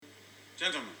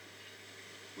Gentlemen,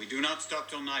 we do not stop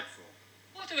till nightfall.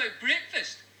 What about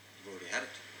breakfast? We've already had it.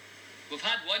 We've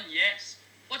had one, yes.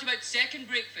 What about second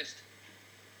breakfast?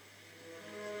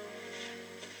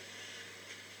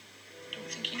 Don't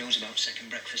think he knows about second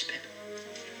breakfast, Pip.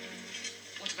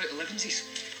 What about elevensies?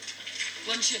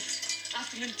 Luncheon,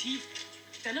 afternoon tea,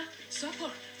 dinner,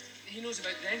 supper. He knows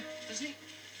about them, doesn't he?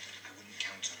 I wouldn't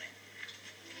count on it.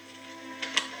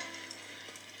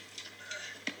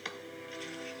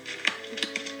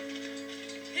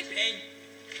 Hey, Ben.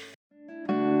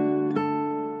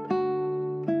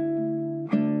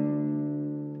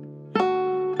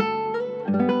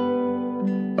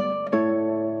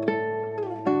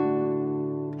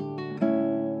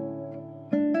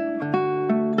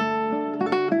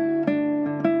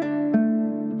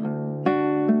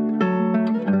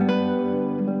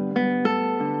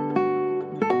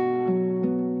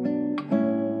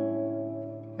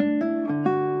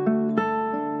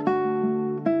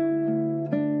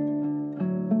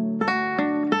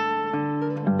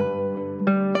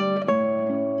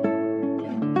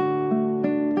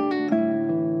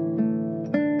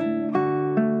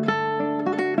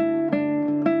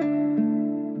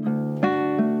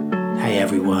 Hey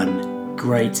everyone,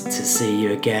 great to see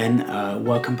you again.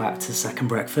 Welcome back to Second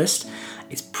Breakfast.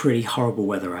 It's pretty horrible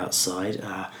weather outside.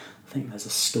 I think there's a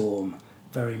storm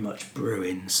very much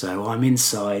brewing, so I'm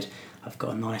inside. I've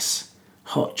got a nice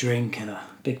hot drink and a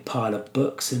big pile of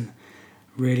books, and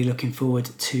really looking forward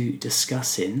to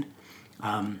discussing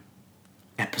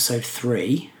Episode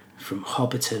 3, From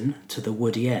Hobbiton to the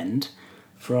Woody End,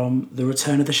 from The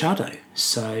Return of the Shadow.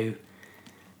 So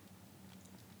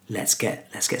let's get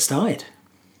started.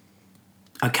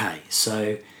 Okay,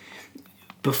 so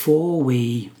before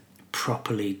we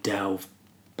properly delve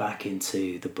back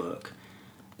into the book,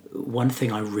 one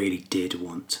thing I really did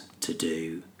want to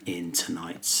do in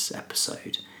tonight's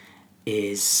episode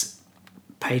is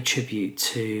pay tribute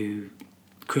to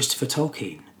Christopher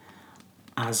Tolkien.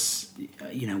 As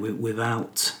you know,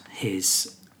 without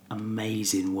his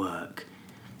amazing work,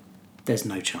 there's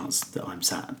no chance that I'm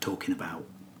sat talking about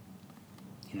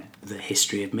the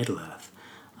history of Middle-earth.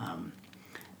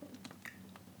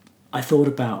 I thought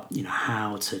about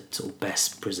how to sort of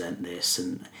best present this,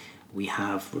 and we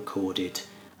have recorded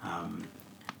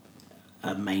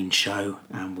a main show,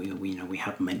 and we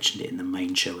have mentioned it in the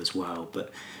main show as well.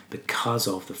 But because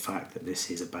of the fact that this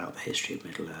is about the history of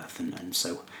Middle-earth, and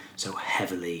so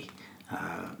heavily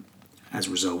as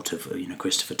a result of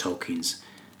Christopher Tolkien's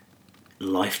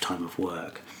lifetime of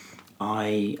work,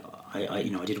 I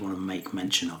did want to make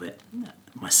mention of it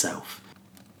myself.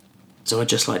 So I'd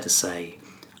just like to say,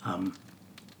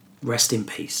 rest in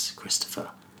peace,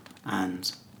 Christopher,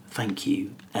 and thank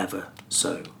you ever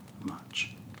so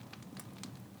much.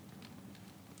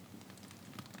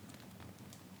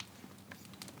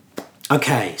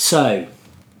 Okay, so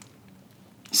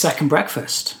Second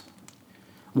Breakfast.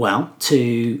 Well,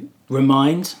 to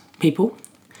remind people,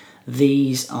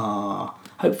 these are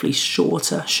hopefully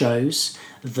shorter shows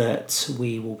that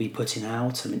we will be putting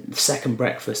out. I mean, the Second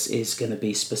Breakfast is going to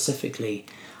be specifically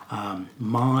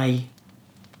my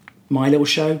little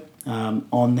show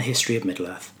on the history of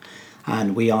Middle-earth,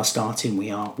 and we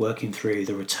are working through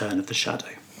the Return of the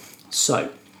Shadow.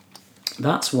 So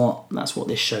that's what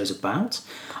this show's about.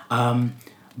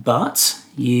 But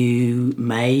you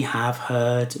may have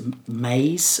heard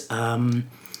May's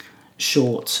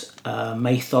short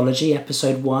Mythology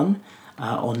episode 1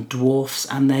 on dwarfs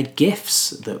and their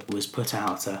gifts that was put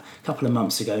out a couple of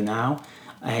months ago now.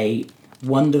 A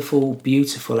wonderful,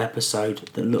 beautiful episode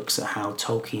that looks at how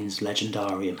Tolkien's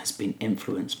legendarium has been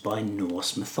influenced by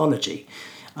Norse mythology.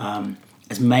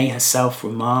 As May herself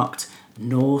remarked,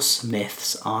 Norse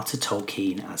myths are to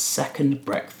Tolkien as second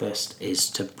breakfast is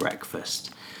to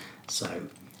breakfast. So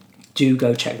do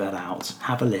go check that out.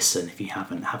 Have a listen if you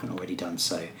haven't already done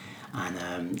so.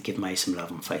 And give May some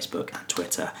love on Facebook and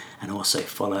Twitter, and also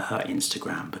follow her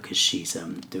Instagram because she's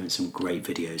doing some great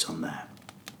videos on there.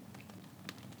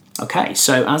 Okay,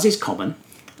 so as is common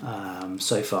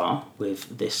so far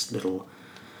with this little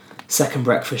Second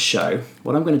Breakfast show,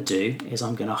 what I'm going to do is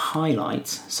I'm going to highlight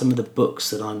some of the books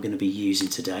that I'm going to be using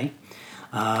today.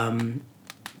 I'll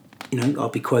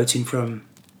be quoting from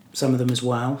some of them as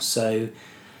well, so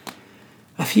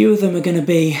a few of them are going to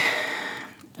be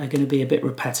a bit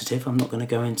repetitive. I'm not going to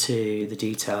go into the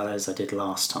detail as I did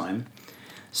last time.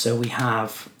 So we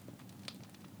have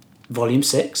Volume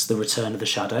 6, The Return of the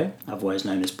Shadow, otherwise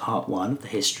known as Part 1 of the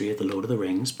History of the Lord of the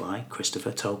Rings by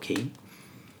Christopher Tolkien.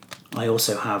 I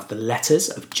also have The Letters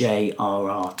of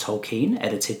J.R.R. Tolkien,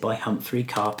 edited by Humphrey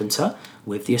Carpenter,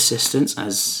 with the assistance,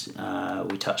 as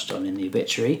we touched on in the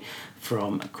obituary,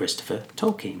 from Christopher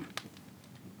Tolkien.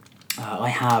 I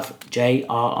have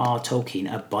J.R.R.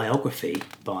 Tolkien, a biography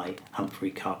by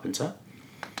Humphrey Carpenter.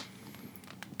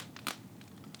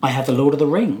 I have The Lord of the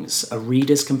Rings, a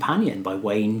reader's companion by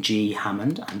Wayne G.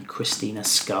 Hammond and Christina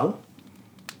Scull.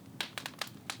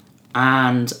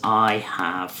 And I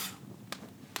have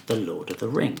The Lord of the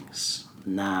Rings.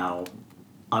 Now,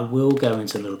 I will go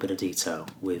into a little bit of detail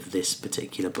with this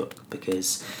particular book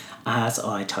because, as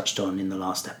I touched on in the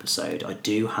last episode, I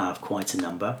do have quite a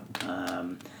number.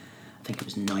 I think it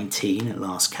was 19 at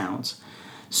last count.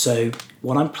 So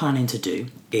what I'm planning to do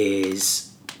is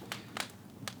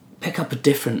pick up a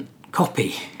different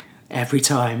copy every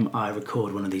time I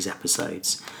record one of these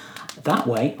episodes. That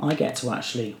way I get to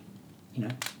actually,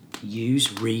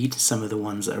 read some of the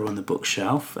ones that are on the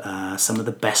bookshelf, some of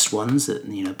the best ones that,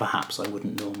 perhaps I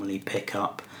wouldn't normally pick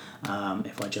up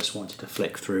if I just wanted to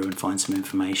flick through and find some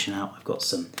information out. I've got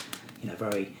some,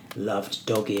 very loved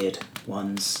dog-eared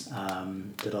ones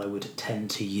that I would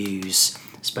tend to use,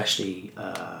 especially,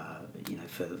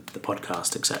 for the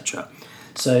podcast, etc.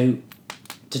 So,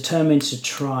 determined to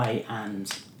try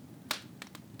and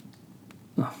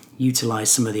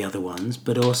utilise some of the other ones,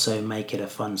 but also make it a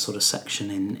fun sort of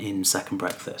section in Second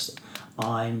Breakfast.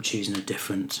 I'm choosing a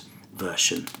different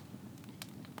version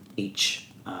each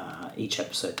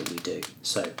episode that we do.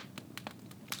 So,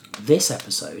 this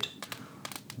episode,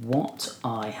 what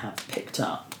I have picked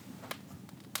up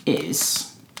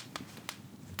is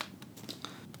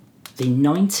the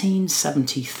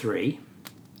 1973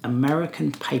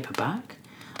 American paperback,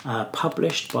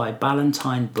 published by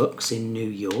Ballantine Books in New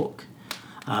York,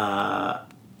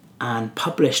 and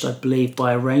published, I believe,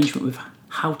 by arrangement with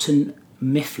Houghton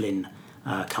Mifflin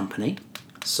Company.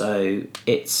 So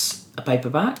it's a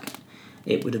paperback.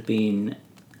 It would have been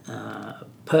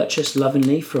purchased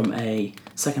lovingly from a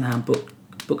second-hand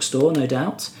bookstore, no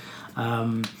doubt.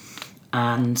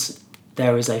 And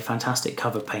there is a fantastic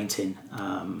cover painting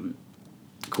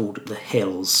called The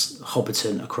Hills,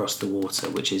 Hobbiton Across the Water,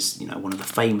 which is one of the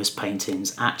famous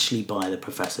paintings actually by the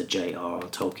Professor J.R.R.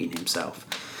 Tolkien himself.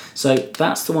 So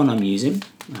that's the one I'm using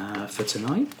for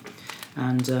tonight.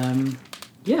 And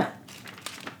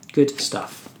good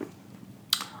stuff.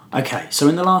 Okay, so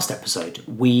in the last episode,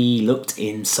 we looked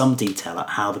in some detail at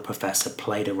how the Professor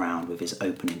played around with his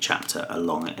opening chapter, A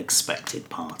Long Expected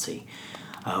Party.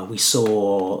 We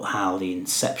saw how the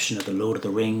inception of The Lord of the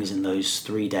Rings in those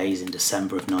 3 days in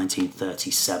December of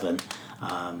 1937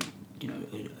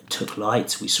 took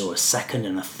light. We saw a second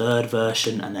and a third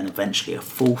version, and then eventually a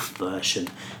fourth version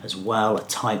as well, a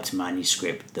typed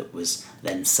manuscript that was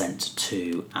then sent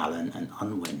to Allen and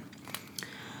Unwin.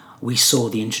 We saw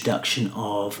the introduction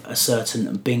of a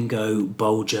certain Bingo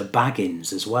Bolger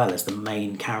Baggins as well as the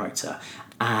main character,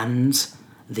 and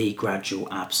the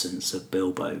gradual absence of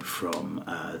Bilbo from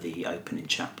the opening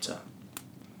chapter.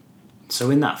 So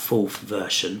in that fourth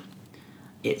version,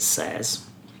 it says,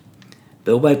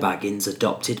 Bilbo Baggins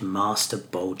adopted Master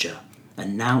Bolger,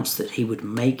 announced that he would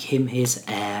make him his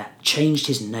heir, changed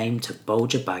his name to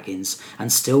Bolger Baggins,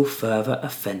 and still further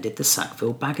offended the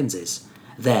Sackville Bagginses.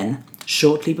 Then,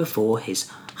 shortly before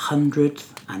his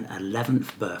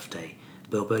 111th birthday,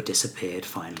 Bilbo disappeared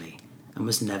finally, and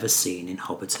was never seen in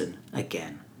Hobbiton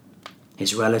again.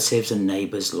 His relatives and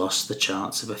neighbours lost the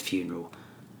chance of a funeral,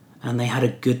 and they had a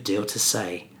good deal to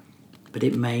say, but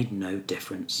it made no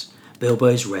difference.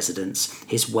 Bilbo's residence,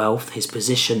 his wealth, his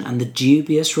position, and the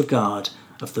dubious regard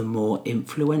of the more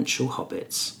influential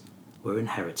hobbits were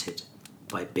inherited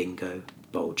by Bingo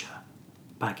Bolger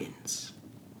Baggins.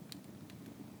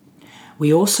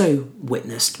 We also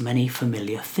witnessed many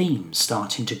familiar themes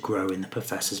starting to grow in the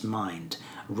Professor's mind,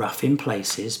 rough in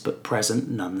places but present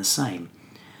none the same.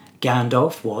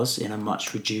 Gandalf was in a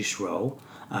much reduced role,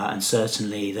 and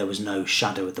certainly there was no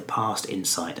shadow of the past in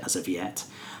sight as of yet.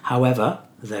 However,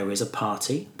 there is a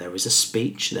party, there is a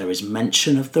speech, there is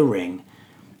mention of the ring,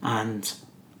 and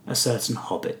a certain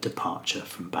hobbit departure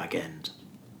from Bag End.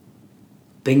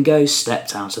 Bingo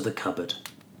stepped out of the cupboard.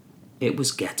 It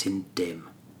was getting dim.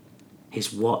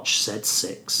 His watch said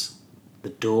 6. The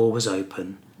door was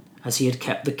open, as he had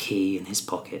kept the key in his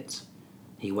pocket.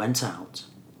 He went out,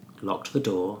 locked the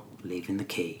door, leaving the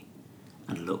key,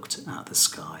 and looked at the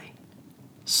sky.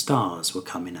 Stars were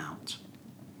coming out.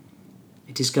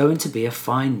 It is going to be a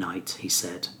fine night, he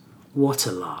said. What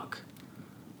a lark.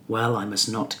 Well, I must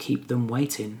not keep them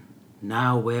waiting.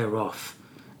 Now we're off.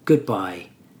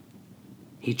 Goodbye.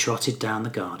 He trotted down the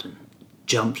garden,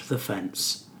 jumped the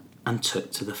fence, and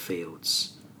took to the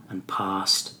fields, and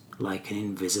past like an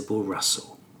invisible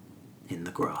rustle in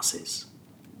the grasses.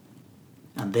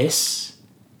 And this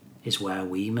is where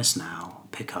we must now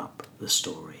pick up the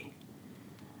story.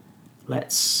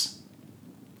 Let's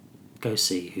go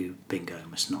see who Bingo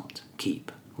must not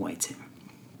keep waiting.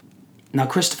 Now,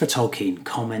 Christopher Tolkien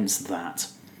comments that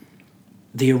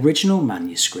the original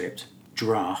manuscript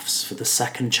drafts for the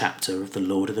second chapter of The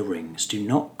Lord of the Rings do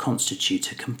not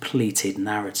constitute a completed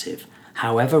narrative,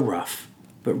 however rough,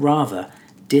 but rather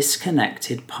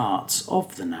disconnected parts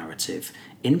of the narrative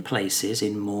in places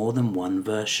in more than one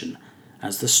version,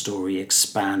 as the story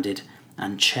expanded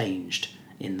and changed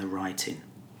in the writing.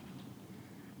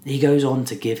 He goes on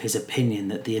to give his opinion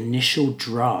that the initial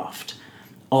draft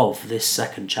of this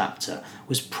second chapter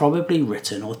was probably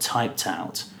written or typed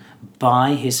out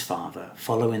by his father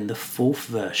following the fourth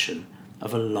version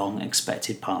of a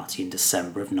long-expected party in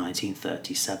December of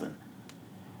 1937.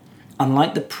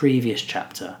 Unlike the previous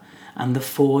chapter and the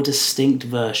four distinct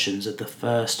versions of the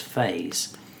first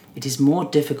phase, it is more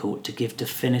difficult to give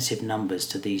definitive numbers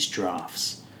to these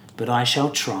drafts, but I shall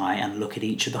try and look at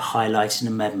each of the highlighted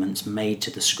amendments made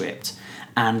to the script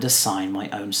and assign my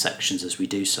own sections as we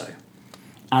do so.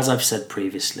 As I've said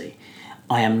previously,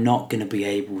 I am not going to be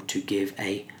able to give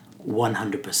a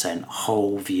 100%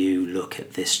 whole view look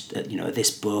at this, at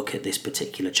this book, at this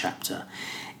particular chapter.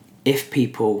 If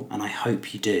people, and I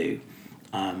hope you do,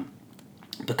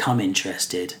 become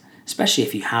interested, especially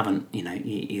if you haven't,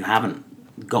 you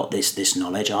haven't got this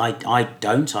knowledge. I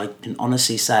don't. I can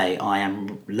honestly say I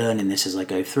am learning this as I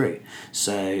go through.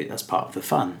 So that's part of the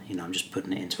fun. I'm just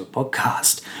putting it into a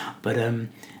podcast. But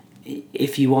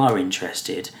if you are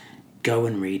interested, go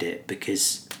and read it,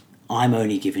 because I'm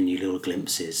only giving you little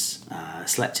glimpses,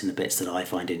 selecting the bits that I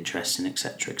find interesting,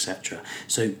 etc., etc.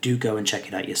 So do go and check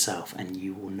it out yourself, and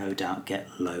you will no doubt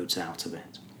get loads out of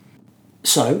it.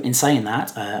 So, in saying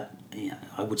that,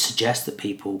 I would suggest that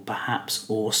people perhaps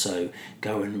also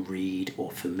go and read or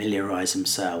familiarise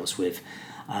themselves with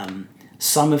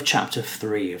some of Chapter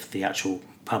 3 of the actual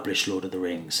published Lord of the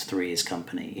Rings, 3 is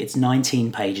Company. It's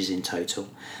 19 pages in total,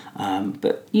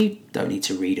 but you don't need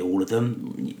to read all of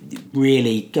them.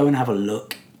 Really, go and have a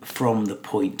look from the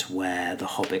point where the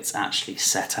hobbits actually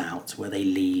set out, where they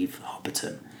leave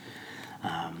Hobbiton.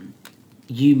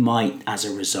 You might, as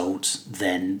a result,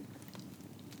 then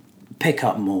pick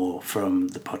up more from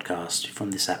the podcast,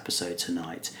 from this episode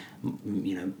tonight,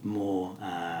 more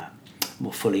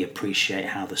fully appreciate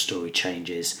how the story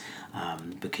changes,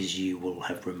 because you will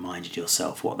have reminded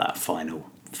yourself what that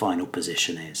final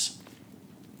position is.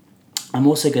 I'm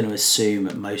also going to assume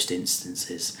at most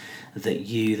instances that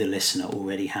you, the listener,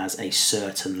 already has a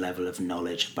certain level of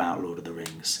knowledge about Lord of the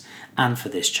Rings, and for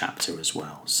this chapter as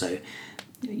well. So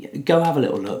go have a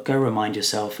little look, go remind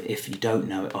yourself if you don't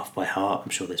know it off by heart.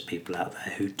 I'm sure there's people out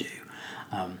there who do,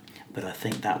 but I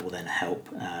think that will then help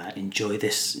enjoy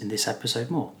this in this episode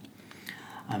more.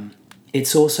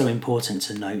 It's also important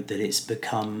to note that it's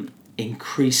become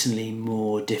increasingly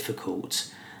more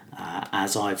difficult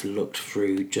as I've looked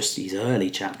through just these early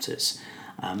chapters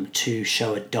to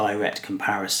show a direct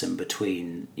comparison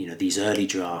between these early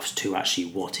drafts to actually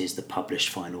what is the published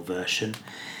final version.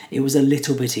 It was a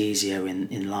little bit easier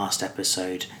in last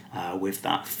episode with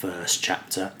that first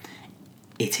chapter.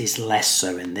 It is less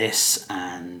so in this,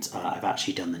 and I've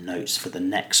actually done the notes for the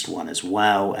next one as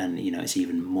well, and it's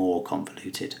even more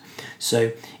convoluted.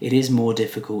 So it is more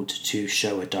difficult to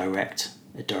show a direct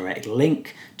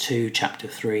link to Chapter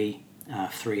 3,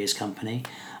 3 is Company,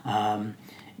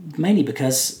 mainly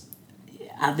because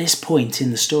at this point in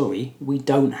the story we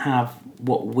don't have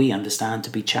what we understand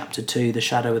to be Chapter 2, The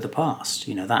Shadow of the Past.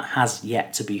 That has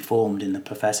yet to be formed in the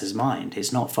professor's mind.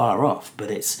 It's not far off,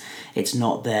 but it's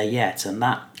not there yet, and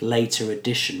that later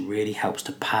addition really helps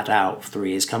to pad out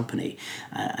 3 is Company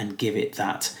and give it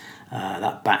that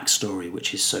backstory,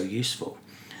 which is so useful.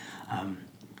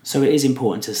 So it is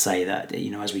important to say that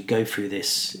as we go through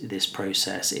this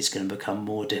process, it's going to become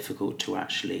more difficult to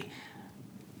actually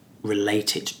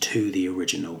relate it to the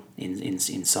original in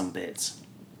some bits.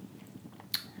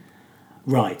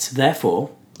 Right,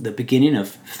 therefore, the beginning of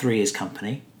 3 is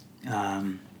Company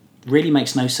really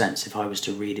makes no sense if I was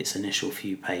to read its initial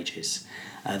few pages.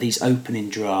 These opening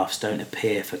drafts don't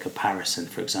appear for comparison,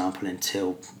 for example,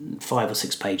 until 5 or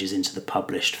 6 pages into the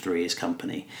published 3 is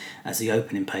Company, as the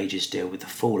opening pages deal with the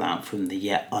fallout from the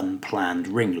yet unplanned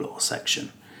ring law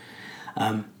section.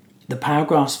 The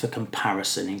paragraphs for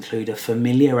comparison include a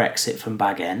familiar exit from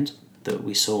Bag End that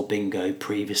we saw Bingo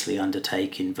previously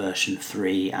undertake in version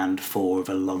 3 and 4 of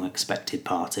A Long Expected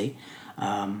Party.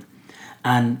 And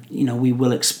we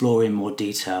will explore in more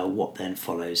detail what then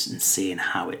follows and see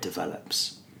how it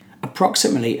develops.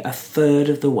 Approximately a third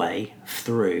of the way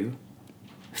through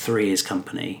 3 is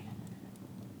company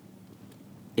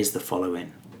is the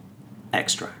following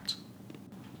extract.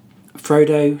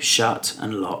 Frodo shut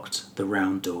and locked the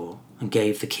round door and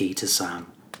gave the key to Sam.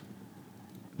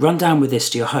 "Run down with this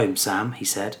to your home, Sam," he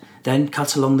said. "Then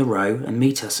cut along the row and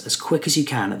meet us as quick as you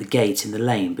can at the gate in the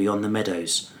lane beyond the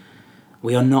meadows.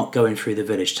 We are not going through the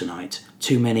village tonight.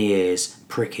 Too many ears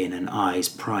pricking and eyes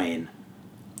prying."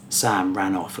 Sam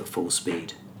ran off at full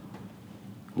speed.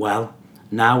 "Well,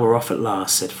 now we're off at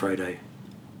last," said Frodo.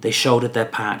 They shouldered their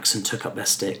packs and took up their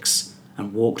sticks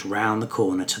and walked round the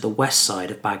corner to the west side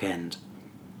of Bag End.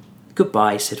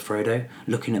 "Goodbye," said Frodo,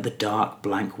 looking at the dark,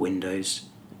 blank windows.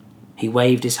 He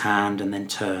waved his hand and then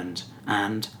turned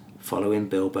and, following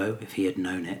Bilbo if he had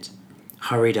known it,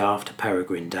 hurried after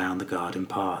Peregrine down the garden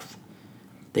path.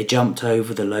 They jumped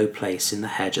over the low place in the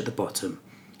hedge at the bottom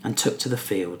and took to the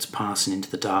fields, passing into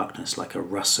the darkness like a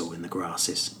rustle in the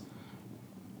grasses.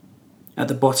 At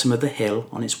the bottom of the hill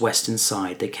on its western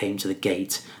side they came to the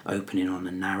gate opening on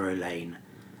a narrow lane.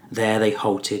 There they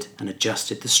halted and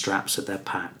adjusted the straps of their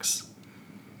packs.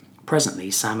 Presently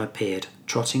Sam appeared,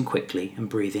 trotting quickly and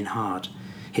breathing hard.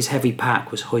 His heavy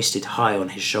pack was hoisted high on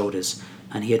his shoulders,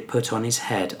 and he had put on his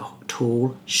head a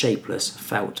tall, shapeless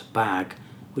felt bag,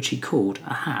 which he called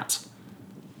a hat.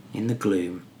 In the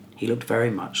gloom, he looked very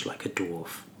much like a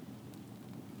dwarf.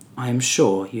 "I am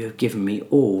sure you have given me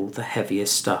all the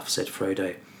heaviest stuff," said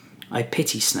Frodo. "I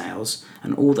pity snails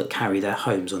and all that carry their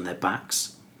homes on their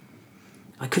backs."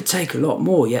 "I could take a lot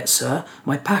more yet, sir.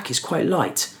 My pack is quite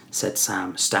light," said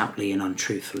Sam, stoutly and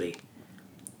untruthfully.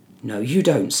 "No, you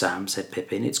don't, Sam," said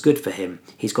Pippin. "It's good for him.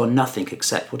 He's got nothing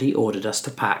except what he ordered us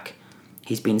to pack.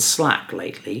 He's been slack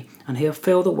lately, and he'll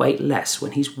feel the weight less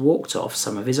when he's walked off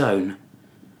some of his own."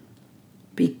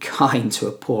 "Be kind to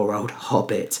a poor old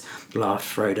hobbit," laughed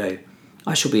Frodo.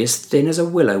 "I shall be as thin as a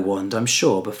willow wand, I'm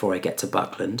sure, before I get to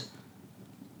Buckland."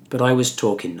 "But I was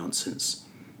talking nonsense.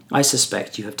 I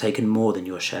suspect you have taken more than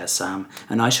your share, Sam,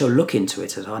 and I shall look into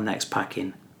it at our next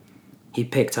packing." He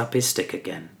picked up his stick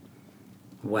again.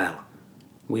 "Well,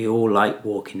 we all like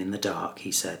walking in the dark,"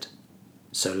 he said.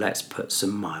 "So let's put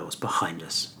some miles behind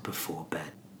us before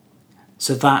bed."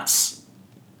 So that's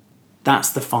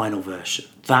the final version.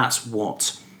 That's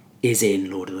what is in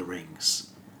Lord of the Rings.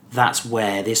 That's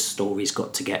where this story's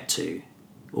got to get to.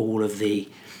 All of the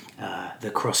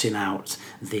crossing out,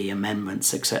 the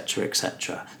amendments, etc.,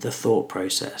 etc., the thought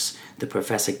process. The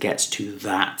professor gets to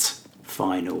that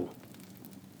final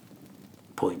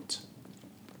point.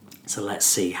 So let's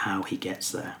see how he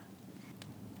gets there.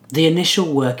 The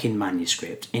initial working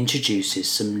manuscript introduces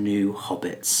some new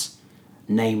hobbits,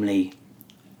 namely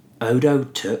Odo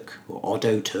Took,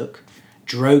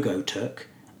 Drogo Took,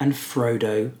 and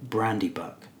Frodo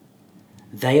Brandybuck.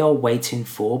 They are waiting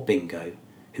for Bingo,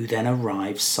 who then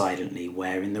arrives silently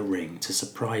wearing the ring to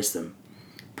surprise them,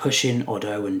 pushing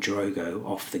Odo and Drogo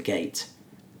off the gate.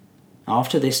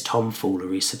 After this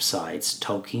tomfoolery subsides,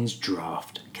 Tolkien's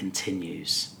draft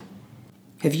continues.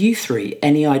 "Have you 3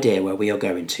 any idea where we are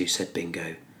going to?" said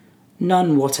Bingo.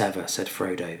 "None whatever," said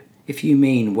Frodo, "if you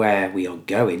mean where we are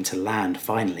going to land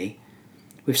finally.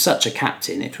 With such a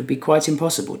captain it would be quite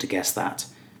impossible to guess that,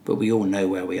 but we all know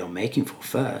where we are making for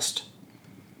first."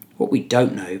 "What we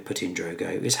don't know," put in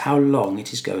Drogo, "is how long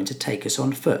it is going to take us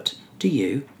on foot. Do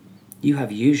you? You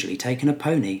have usually taken a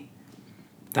pony."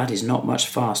 "That is not much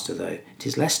faster, though. It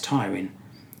is less tiring.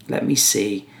 Let me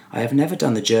see. I have never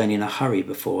done the journey in a hurry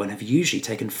before and have usually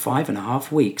taken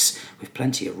 5.5 weeks with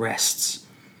plenty of rests.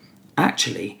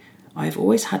 Actually, I have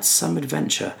always had some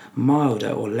adventure,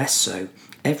 milder or less so,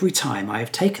 every time I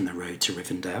have taken the road to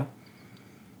Rivendell."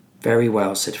 "Very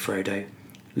well," said Frodo.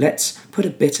 "Let's put a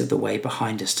bit of the way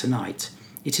behind us tonight.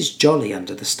 It is jolly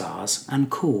under the stars and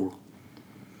cool."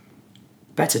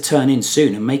 "Better turn in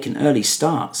soon and make an early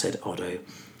start," said Odo,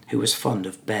 who was fond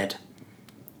of bed.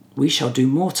 "We shall do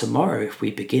more tomorrow if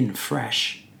we begin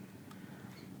fresh."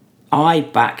 "I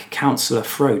back Councillor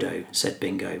Frodo," said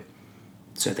Bingo.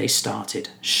 So they started,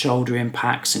 shouldering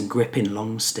packs and gripping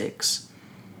long sticks.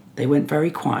 They went very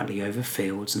quietly over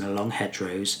fields and along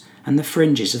hedgerows and the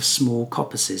fringes of small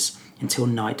coppices until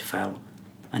night fell,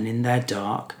 and in their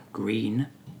dark, green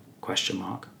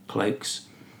cloaks,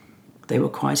 they were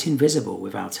quite invisible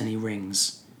without any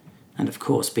rings. And of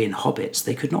course, being hobbits,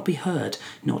 they could not be heard,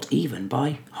 not even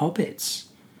by hobbits.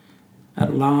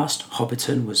 At last,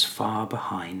 Hobbiton was far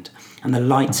behind, and the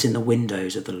lights in the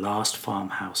windows of the last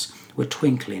farmhouse were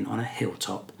twinkling on a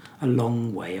hilltop a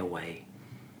long way away.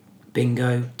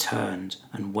 Bingo turned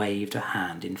and waved a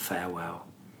hand in farewell.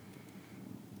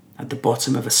 At the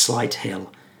bottom of a slight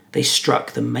hill, they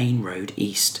struck the main road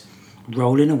east,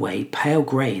 rolling away pale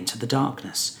grey into the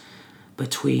darkness,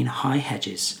 between high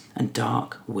hedges and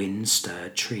dark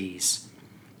wind-stirred trees.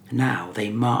 Now they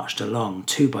marched along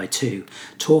 2 by 2,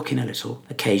 talking a little,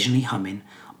 occasionally humming,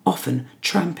 often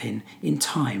tramping in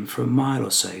time for a mile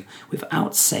or so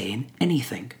without saying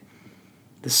anything.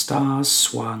 The stars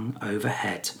swung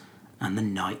overhead and the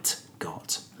night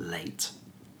got late.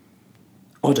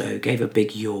 Otto gave a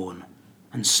big yawn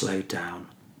and slowed down.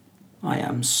 "I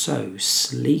am so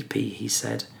sleepy," he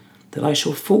said, "that I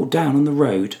shall fall down on the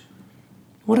road.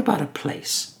 What about a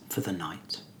place for the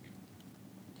night?"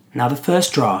 Now the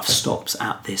first draft stops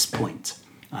at this point.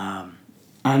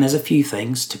 And there's a few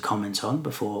things to comment on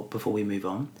before we move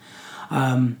on.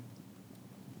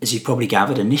 As you've probably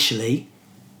gathered, initially,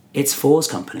 it's 4's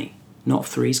company, not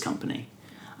 3's company.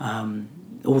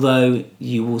 Although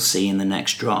you will see in the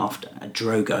next draft,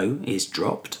 Drogo is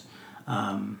dropped.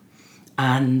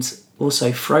 And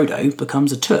also Frodo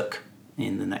becomes a Took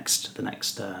in the next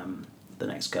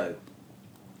go.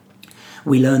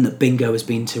 We learn that Bingo has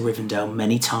been to Rivendell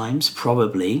many times,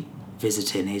 probably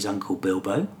visiting his uncle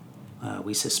Bilbo,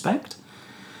 we suspect.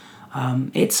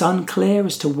 It's unclear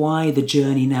as to why the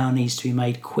journey now needs to be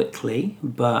made quickly,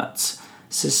 but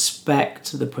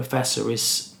suspect the professor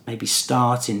is maybe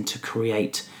starting to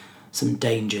create some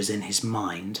dangers in his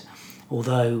mind,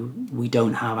 although we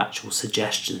don't have actual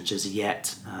suggestions as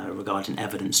yet regarding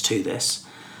evidence to this.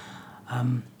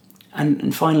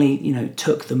 And finally,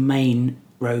 took the main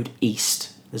road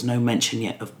east. There's no mention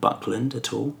yet of Buckland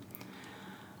at all.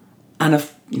 And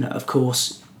of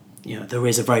course, there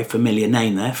is a very familiar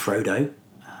name there, Frodo,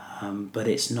 but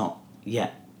it's not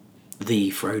yet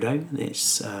the Frodo.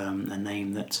 It's a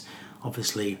name that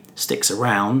obviously sticks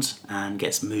around and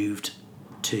gets moved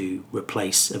to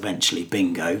replace eventually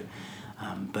Bingo.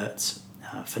 But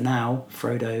for now,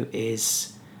 Frodo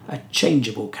is a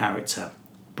changeable character.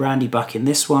 Brandybuck in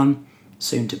this one,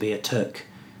 soon to be a Took,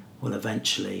 will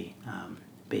eventually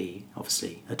be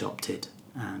obviously adopted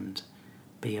and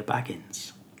be a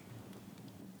Baggins.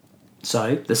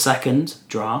 So the second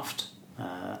draft,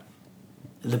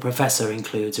 the professor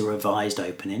includes a revised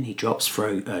opening. He drops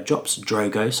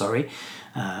Drogo,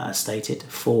 as stated.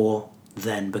 4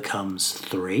 then becomes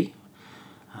 3,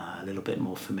 a little bit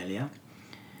more familiar.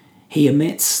 He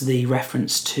omits the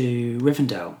reference to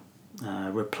Rivendell,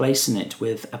 replacing it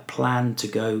with a plan to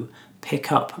go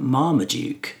pick up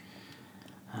Marmaduke,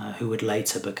 who would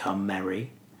later become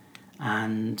Merry,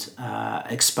 and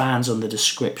expands on the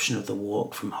description of the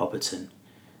walk from Hobbiton,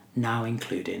 now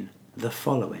including the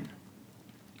following.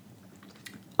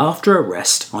 After a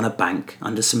rest on a bank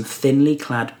under some thinly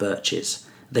clad birches,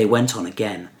 they went on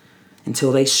again,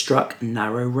 until they struck a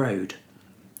narrow road.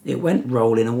 It went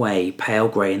rolling away, pale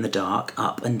grey in the dark,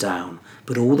 up and down,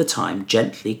 but all the time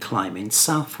gently climbing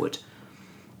southward.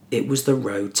 It was the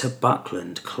road to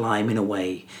Buckland, climbing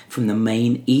away from the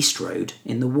main east road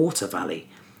in the water valley,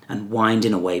 and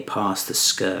winding away past the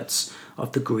skirts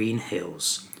of the green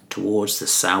hills towards the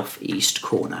south-east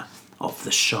corner of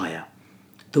the Shire,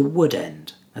 the wood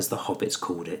end, as the hobbits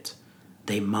called it.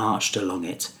 They marched along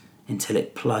it until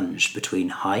it plunged between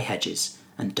high hedges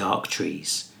and dark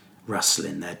trees,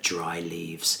 rustling their dry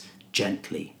leaves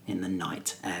gently in the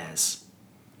night airs.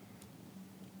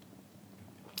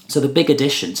 So the big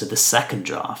addition to the second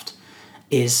draft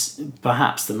is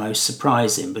perhaps the most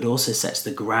surprising, but also sets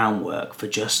the groundwork for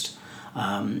just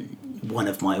one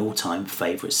of my all-time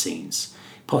favourite scenes.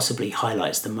 Possibly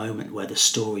highlights the moment where the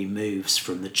story moves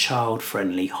from the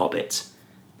child-friendly Hobbit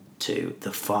to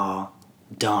the far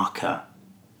darker,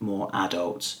 more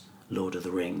adult Lord of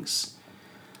the Rings.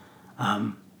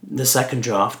 The second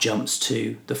draft jumps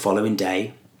to the following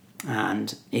day,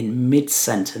 and in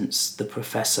mid-sentence the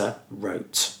professor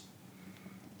wrote,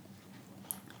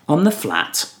 "On the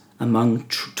flat, among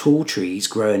tall trees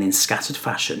growing in scattered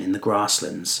fashion in the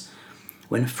grasslands,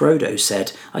 when Frodo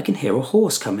said, 'I can hear a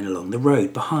horse coming along the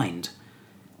road behind.'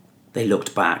 They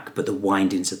looked back, but the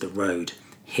windings of the road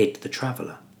hid the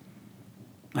traveller.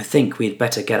 'I think we had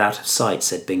better get out of sight,'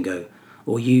 said Bingo,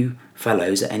 'or you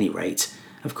fellows at any rate.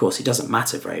 Of course it doesn't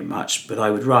matter very much, but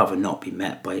I would rather not be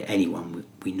met by anyone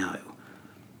we know.'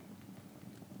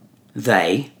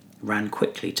 They ran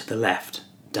quickly to the left,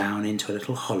 down into a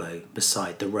little hollow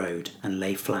beside the road, and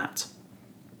lay flat.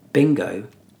 Bingo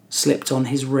slipped on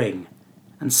his ring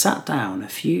and sat down a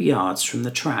few yards from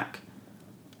the track.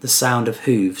 The sound of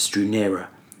hooves drew nearer.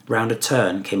 Round a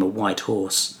turn came a white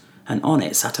horse, and on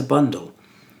it sat a bundle,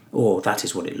 or that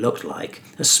is what it looked like,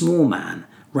 a small man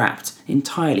wrapped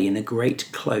entirely in a great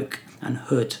cloak and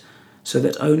hood, so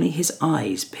that only his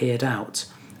eyes peered out,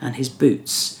 and his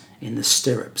boots in the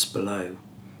stirrups below.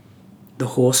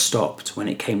 The horse stopped when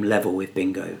it came level with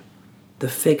Bingo. The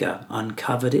figure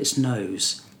uncovered its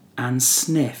nose and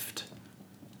sniffed,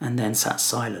 and then sat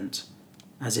silent,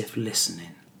 as if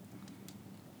listening.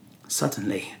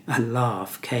 Suddenly, a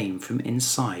laugh came from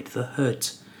inside the hood.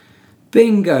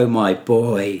 "Bingo, my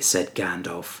boy," said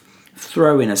Gandalf,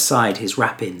 throwing aside his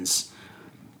wrappings.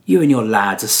 "You and your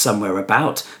lads are somewhere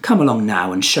about. Come along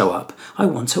now and show up. I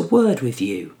want a word with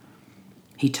you."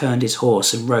 He turned his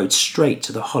horse and rode straight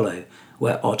to the hollow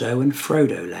where Odo and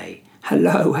Frodo lay.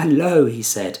 "Hello, hello," he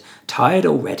said. "Tired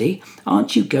already?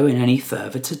 Aren't you going any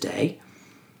further today?"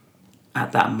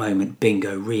 At that moment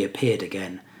Bingo reappeared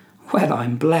again. "Well,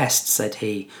 I'm blessed," said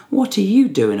he. "What are you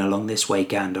doing along this way,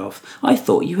 Gandalf? I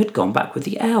thought you had gone back with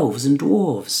the elves and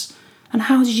dwarves. And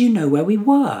how did you know where we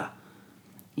were?"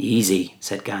 "Easy,"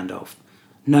 said Gandalf.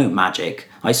 "No magic.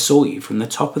 I saw you from the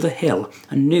top of the hill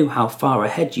and knew how far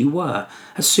ahead you were.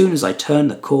 As soon as I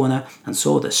turned the corner and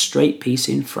saw the straight piece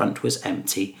in front was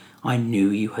empty, I knew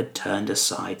you had turned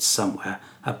aside somewhere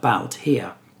about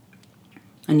here.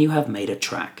 And you have made a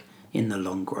track in the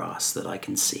long grass that I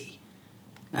can see,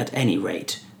 at any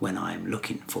rate when I am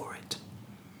looking for it."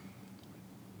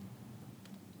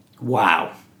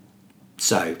 Wow.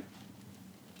 So,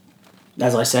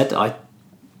 as I said,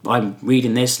 I'm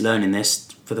reading this, learning this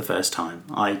for the first time.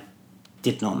 I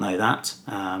did not know that.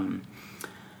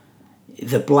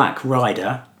 The Black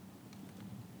Rider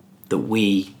that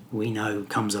we know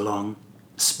comes along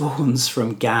spawns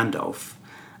from Gandalf.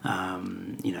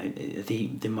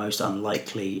 The most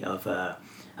unlikely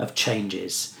of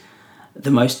changes.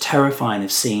 The most terrifying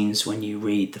of scenes when you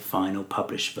read the final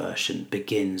published version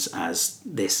begins as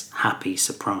this happy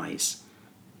surprise.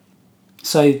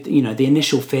 So, the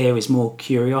initial fear is more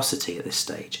curiosity at this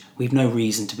stage. We've no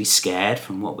reason to be scared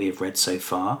from what we have read so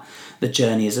far. The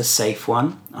journey is a safe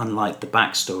one, unlike the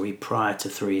backstory prior to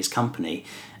Three's Company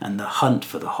and the hunt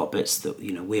for the hobbits that,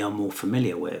 we are more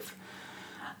familiar with.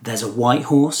 There's a white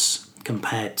horse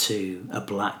compared to a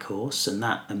black horse, and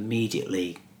that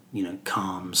immediately,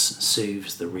 calms,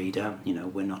 soothes the reader.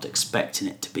 We're not expecting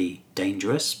it to be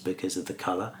dangerous because of the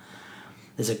colour.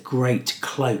 There's a great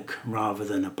cloak rather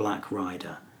than a black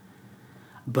rider.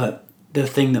 But the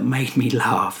thing that made me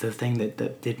laugh, the thing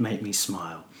that did make me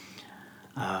smile,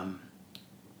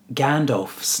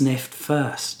 Gandalf sniffed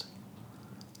first.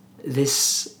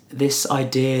 This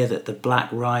idea that the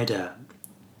Black Rider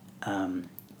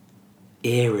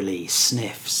eerily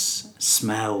sniffs,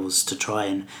 smells to try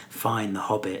and find the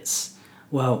hobbits.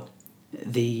 Well,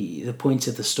 the point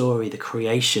of the story, the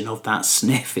creation of that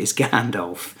sniff is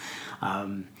Gandalf.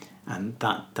 And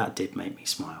that did make me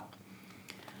smile.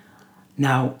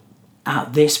 Now,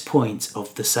 at this point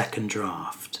of the second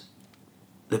draft,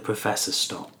 the professor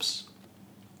stops.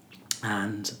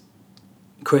 And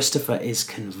Christopher is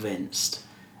convinced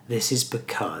this is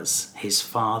because his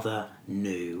father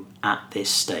knew at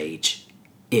this stage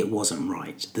it wasn't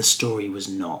right. The story was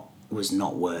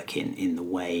not working in the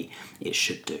way it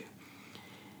should do.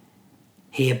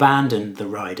 He abandoned the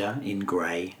rider in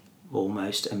grey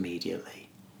almost immediately.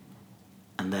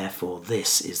 And therefore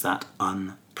this is that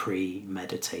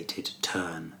unpremeditated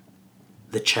turn,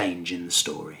 the change in the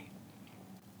story.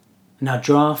 Now,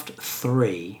 draft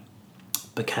 3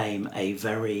 became a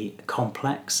very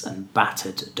complex and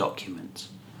battered document,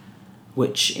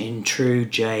 which in true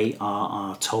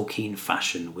J.R.R. Tolkien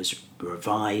fashion was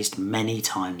revised many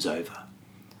times over.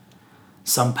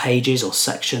 Some pages or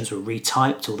sections were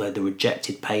retyped, although the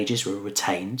rejected pages were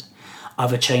retained.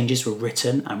 Other changes were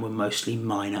written and were mostly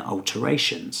minor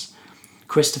alterations.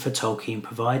 Christopher Tolkien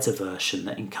provides a version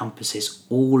that encompasses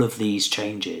all of these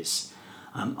changes.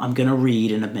 I'm going to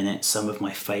read in a minute some of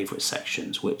my favourite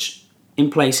sections, which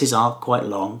in places are quite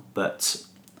long, but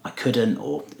I couldn't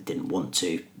or didn't want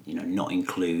to, not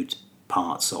include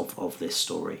parts of this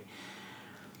story.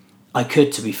 I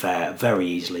could, to be fair, very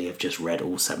easily have just read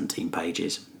all 17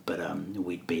 pages, but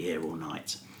we'd be here all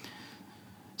night.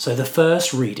 So the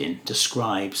first reading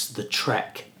describes the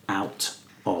trek out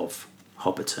of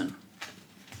Hobbiton.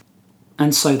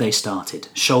 And so they started,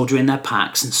 shouldering their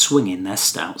packs and swinging their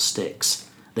stout sticks.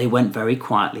 They went very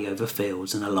quietly over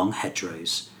fields and along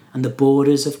hedgerows, and the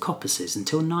borders of coppices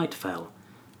until night fell.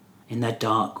 In their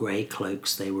dark grey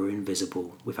cloaks they were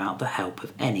invisible, without the help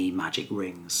of any magic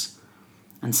rings.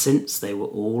 And since they were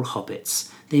all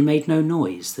hobbits, they made no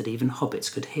noise that even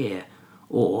hobbits could hear,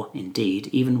 or, indeed,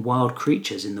 even wild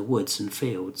creatures in the woods and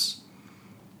fields.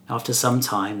 After some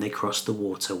time they crossed the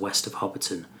water west of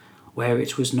Hobbiton, where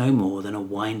it was no more than a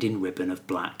winding ribbon of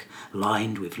black,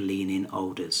 lined with leaning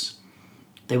alders.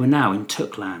 They were now in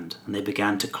Tookland, and they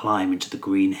began to climb into the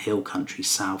green hill country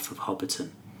south of Hobbiton.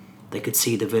 They could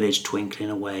see the village twinkling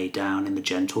away down in the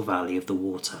gentle valley of the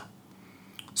water.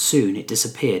 Soon it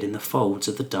disappeared in the folds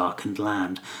of the darkened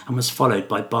land and was followed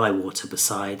by bywater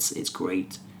besides its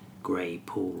great grey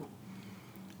pool.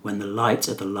 When the light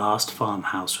of the last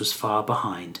farmhouse was far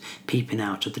behind, peeping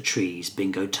out of the trees,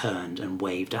 Bingo turned and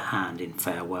waved a hand in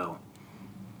farewell.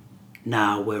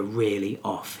 "Now we're really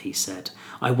off," he said.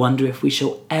 "I wonder if we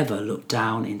shall ever look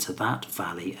down into that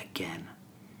valley again."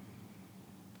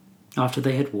 After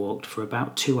they had walked for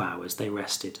about 2 hours, they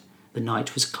rested. The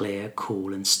night was clear,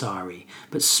 cool and starry,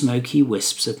 but smoky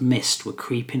wisps of mist were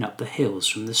creeping up the hills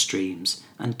from the streams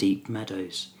and deep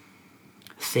meadows.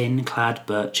 Thin-clad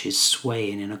birches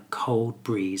swaying in a cold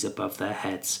breeze above their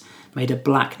heads made a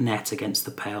black net against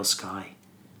the pale sky.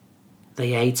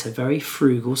 They ate a very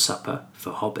frugal supper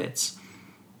for hobbits,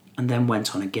 and then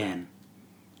went on again.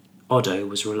 Odo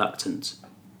was reluctant,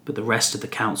 but the rest of the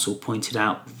council pointed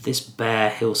out that this bare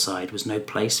hillside was no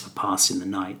place for passing the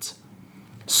night.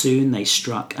 Soon they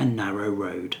struck a narrow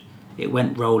road. It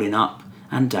went rolling up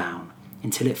and down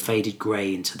until it faded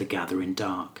grey into the gathering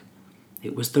dark.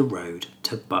 It was the road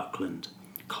to Buckland,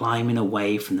 climbing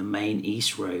away from the main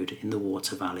east road in the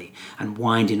water valley and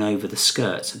winding over the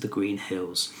skirts of the green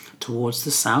hills towards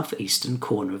the southeastern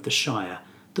corner of the Shire,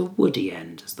 the woody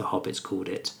end, as the hobbits called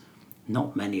it.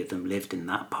 Not many of them lived in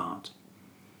that part.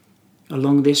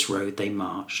 Along this road they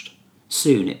marched.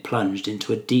 Soon it plunged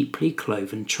into a deeply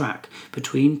cloven track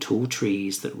between tall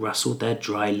trees that rustled their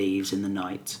dry leaves in the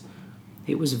night.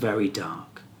 It was very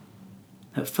dark.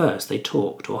 At first they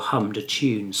talked or hummed a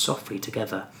tune softly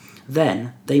together.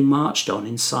 Then they marched on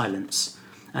in silence,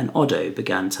 and Odo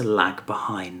began to lag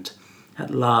behind.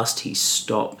 At last he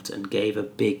stopped and gave a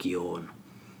big yawn.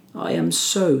 "I am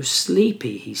so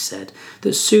sleepy," he said,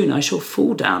 "that soon I shall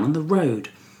fall down on the road.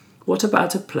 What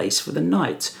about a place for the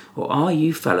night, or are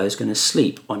you fellows going to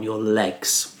sleep on your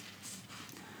legs?"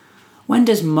 "When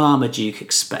does Marmaduke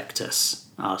expect us?"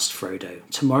 asked Frodo.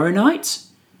 "Tomorrow night?"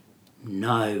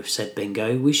 "No," said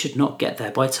Bingo, "we should not get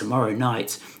there by tomorrow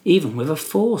night, even with a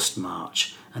forced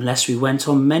march, unless we went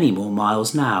on many more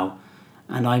miles now.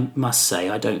 And I must say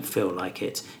I don't feel like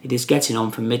it. It is getting on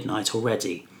for midnight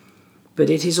already. But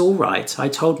it is all right. I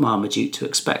told Marmaduke to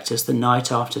expect us the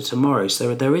night after tomorrow,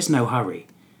 so there is no hurry."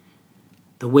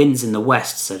 "The wind's in the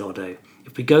west," said Odo.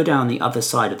 "If we go down the other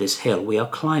side of this hill, we are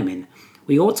climbing.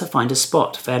 We ought to find a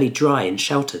spot fairly dry and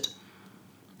sheltered."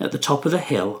 At the top of the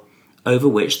hill, over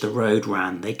which the road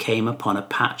ran, they came upon a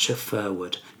patch of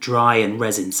firwood, dry and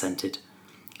resin-scented.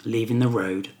 Leaving the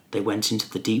road, they went into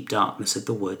the deep darkness of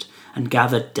the wood and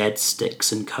gathered dead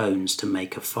sticks and cones to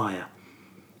make a fire.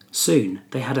 Soon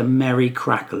they had a merry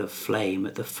crackle of flame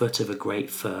at the foot of a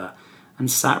great fir and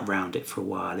sat round it for a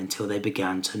while until they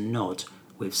began to nod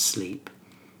with sleep.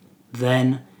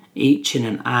 Then, each in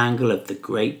an angle of the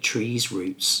great tree's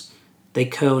roots, they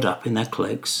curled up in their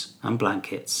cloaks and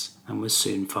blankets and were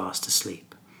soon fast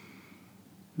asleep.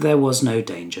 There was no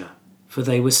danger, for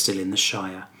they were still in the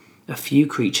Shire. A few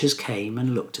creatures came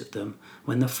and looked at them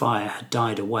when the fire had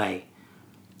died away.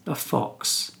 A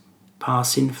fox,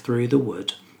 passing through the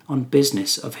wood on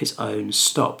business of his own,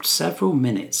 stopped several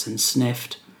minutes and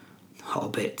sniffed.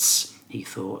 "Hobbits," he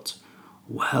thought.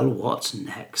 "Well, what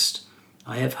next?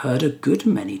 I have heard a good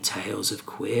many tales of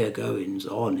queer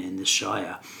goings-on in the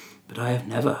Shire, but I have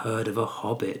never heard of a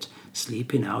hobbit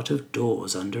sleeping out of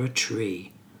doors under a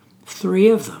tree. 3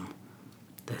 of them.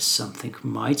 There's something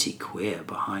mighty queer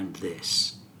behind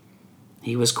this."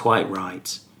 He was quite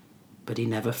right, but he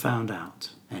never found out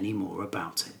any more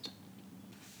about it.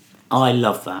 I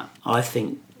love that. I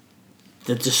think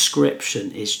the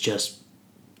description is just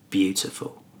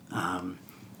beautiful.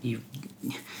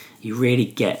 You really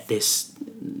get this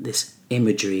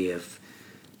imagery of,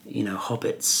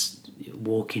 hobbits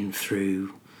walking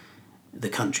through the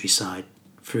countryside,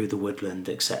 through the woodland,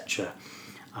 etc.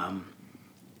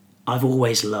 I've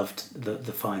always loved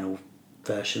the final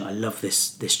version. I love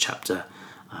this chapter.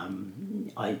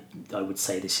 I would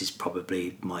say this is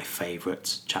probably my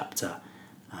favourite chapter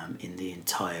in the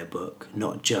entire book.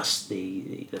 Not just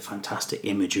the fantastic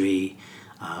imagery,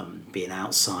 being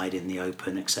outside in the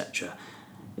open, etc.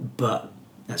 But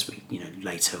as we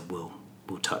later we'll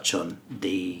touch on,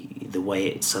 the way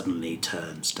it suddenly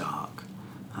turns dark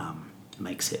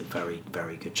makes it a very,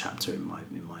 very good chapter in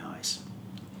my eyes.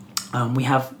 We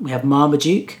have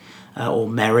Marmaduke, or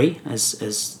Merry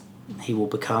as he will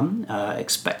become,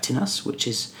 expecting us, which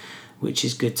is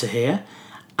good to hear,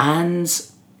 and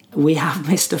we have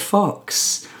Mr.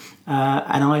 Fox.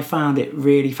 And I found it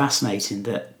really fascinating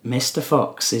that Mr.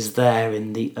 Fox is there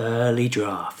in the early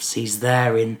drafts. He's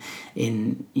there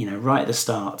in right at the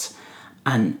start.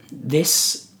 And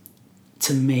this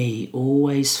to me,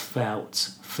 always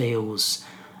feels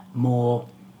more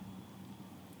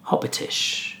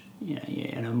hobbitish,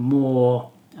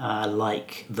 more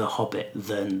like The Hobbit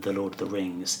than The Lord of the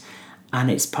Rings. And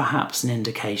it's perhaps an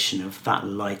indication of that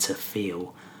lighter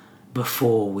feel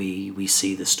before we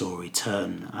see the story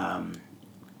turn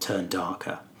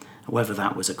darker. Whether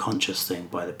that was a conscious thing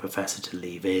by the professor to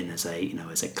leave in as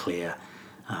a clear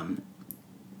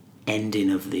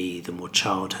ending of the more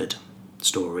childhood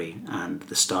story and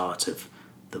the start of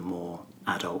the more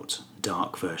adult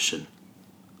dark version,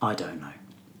 I don't know.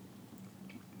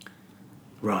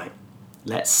 Right,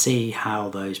 let's see how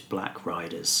those Black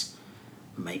Riders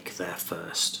make their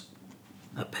first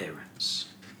appearance.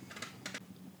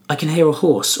 "I can hear a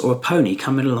horse or a pony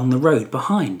coming along the road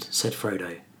behind," said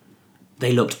Frodo.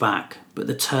 They looked back, but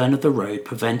the turn of the road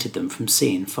prevented them from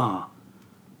seeing far.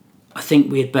 "I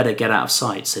think we had better get out of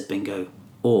sight," said Bingo.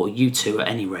 "Or you two at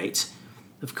any rate.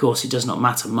 Of course it does not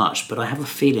matter much, but I have a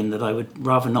feeling that I would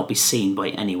rather not be seen by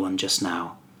anyone just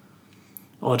now."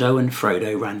 Odo and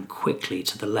Frodo ran quickly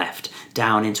to the left,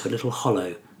 down into a little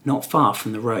hollow, not far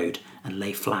from the road, and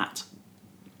lay flat.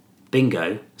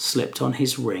 Bingo slipped on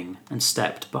his ring and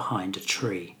stepped behind a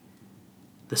tree.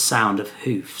 The sound of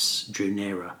hoofs drew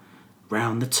nearer.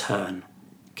 Round the turn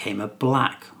came a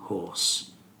black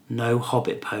horse, no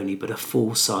hobbit pony but a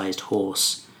full-sized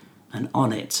horse, and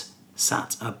on it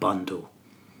sat a bundle,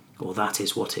 or that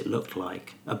is what it looked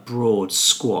like, a broad,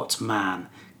 squat man,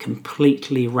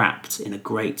 completely wrapped in a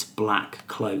great black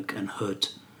cloak and hood,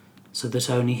 so that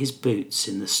only his boots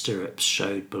in the stirrups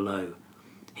showed below.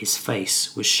 His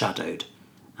face was shadowed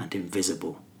and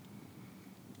invisible.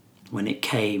 When it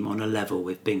came on a level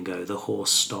with Bingo, the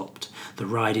horse stopped. The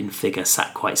riding figure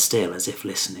sat quite still, as if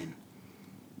listening.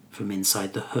 From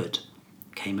inside the hood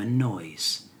came a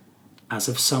noise, as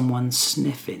of someone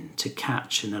sniffing to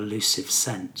catch an elusive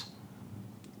scent.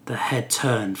 The head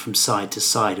turned from side to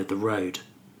side of the road.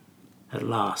 At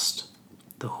last,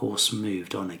 the horse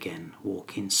moved on again,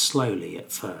 walking slowly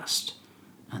at first,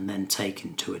 and then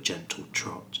taking to a gentle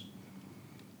trot.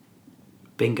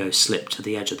 Bingo slipped to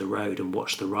the edge of the road and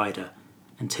watched the rider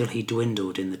until he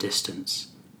dwindled in the distance.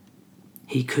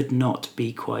 He could not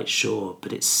be quite sure,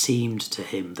 but it seemed to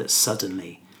him that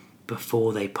suddenly,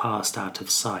 before they passed out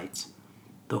of sight,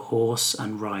 the horse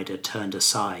and rider turned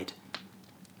aside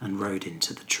and rode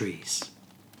into the trees.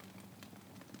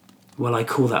 "Well, I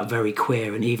call that very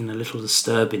queer and even a little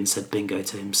disturbing," said Bingo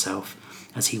to himself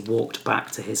as he walked back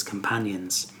to his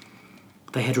companions.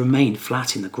 They had remained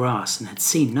flat in the grass and had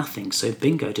seen nothing, so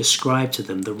Bingo described to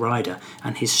them the rider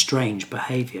and his strange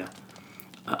behaviour.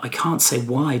 I can't say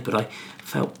why, but I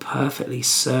felt perfectly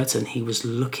certain he was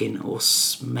looking or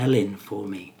smelling for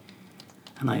me.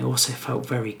 And I also felt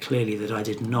very clearly that I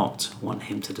did not want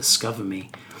him to discover me.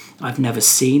 I've never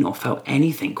seen or felt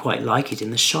anything quite like it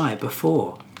in the Shire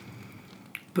before.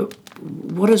 "But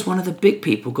what has one of the big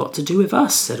people got to do with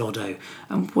us?" said Odo.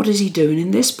 "And what is he doing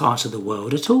in this part of the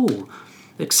world at all?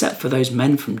 Except for those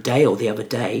men from Dale the other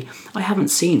day, I haven't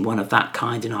seen one of that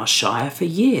kind in our Shire for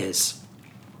years."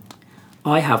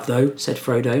 "I have, though," said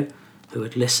Frodo, who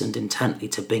had listened intently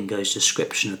to Bingo's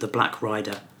description of the Black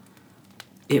Rider.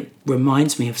 "It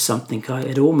reminds me of something I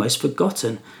had almost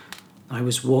forgotten. I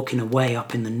was walking away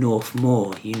up in the North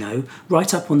Moor,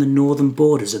 right up on the northern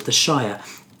borders of the Shire,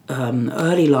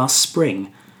 early last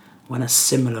spring, when a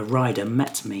similar rider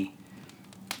met me.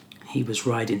 He was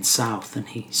riding south, and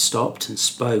he stopped and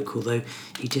spoke, although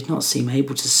he did not seem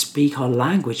able to speak our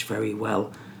language very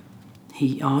well.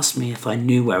 He asked me if I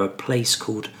knew where a place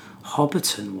called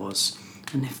Hobbiton was,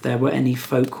 and if there were any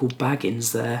folk called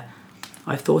Baggins there.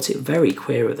 I thought it very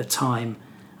queer at the time,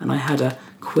 and I had a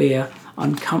queer,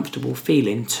 uncomfortable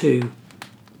feeling too.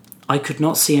 I could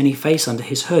not see any face under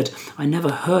his hood. I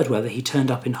never heard whether he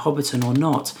turned up in Hobbiton or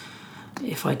not.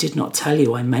 If I did not tell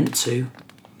you, I meant to."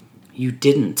 "You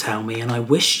didn't tell me, and I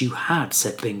wish you had,"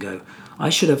 said Bingo. "I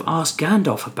should have asked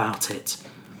Gandalf about it,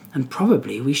 and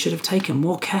probably we should have taken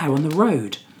more care on the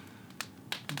road."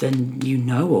 "Then you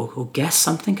know or guess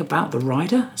something about the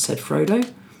rider?" said Frodo.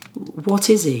 "What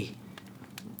is he?"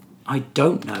 "I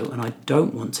don't know, and I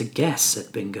don't want to guess,"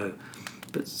 said Bingo.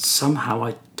 "But somehow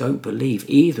I don't believe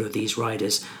either of these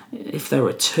riders, if there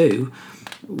are two,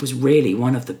 was really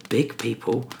one of the big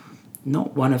people.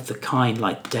 Not one of the kind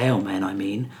like Dale men, I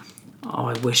mean. Oh,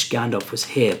 I wish Gandalf was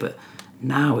here, but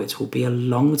now it will be a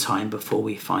long time before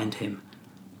we find him.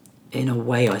 In a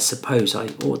way, I suppose I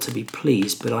ought to be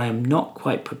pleased, but I am not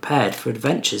quite prepared for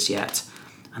adventures yet,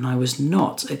 and I was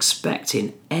not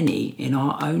expecting any in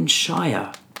our own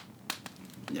Shire."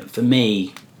 For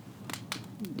me,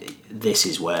 this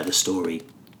is where the story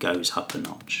goes up a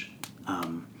notch.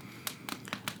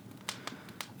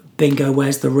 Bingo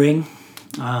wears the ring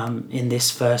in this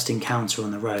first encounter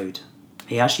on the road.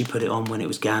 He actually put it on when it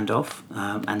was Gandalf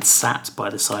and sat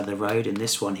by the side of the road. In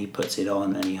this one, he puts it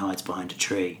on and he hides behind a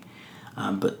tree.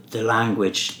 But the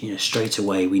language, straight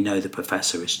away, we know the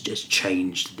professor has just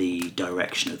changed the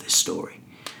direction of this story.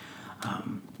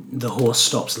 The horse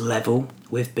stops level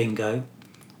with Bingo.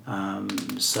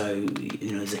 So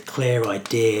there's a clear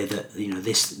idea that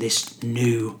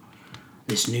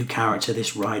this new character,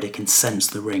 this rider, can sense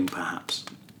the ring. Perhaps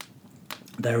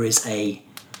there is a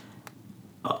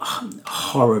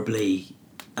horribly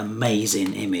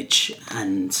amazing image,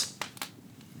 and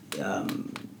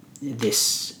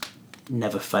this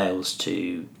never fails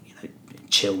to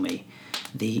chill me.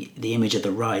 The image of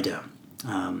the rider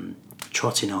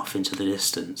trotting off into the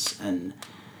distance, and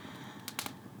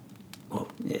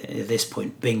at this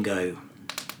point Bingo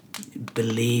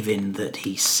believing that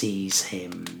he sees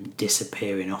him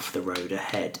disappearing off the road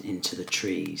ahead into the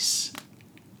trees,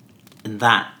 and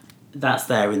that's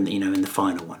there in the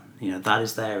final one. That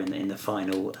is there in the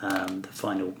final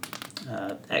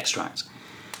extract.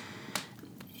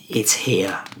 It's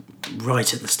here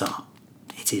right at the start.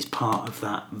 It is part of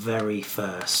that very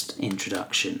first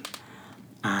introduction,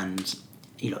 and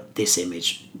this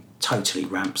image totally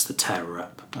ramps the terror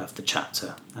up of the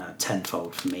chapter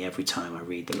tenfold for me every time I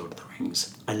read The Lord of the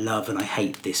Rings. I love and I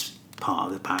hate this part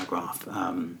of the paragraph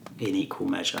in equal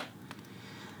measure.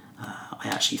 I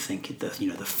actually think that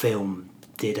the film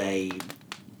did a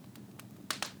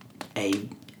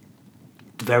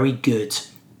very good,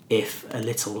 if a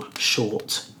little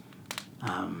short,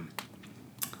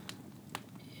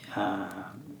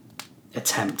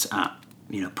 attempt at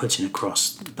putting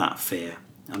across that fear.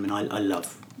 I mean, I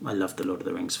love the Lord of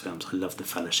the Rings films. I love the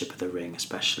Fellowship of the Ring,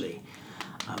 especially.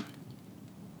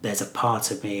 There's a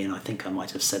part of me, and I think I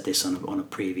might have said this on a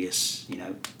previous,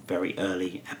 very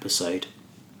early episode.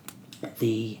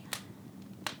 The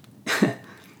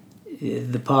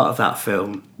part of that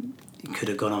film could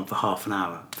have gone on for half an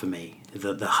hour for me.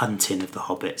 The hunting of the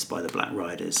hobbits by the Black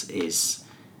Riders is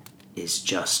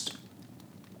just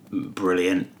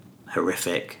brilliant,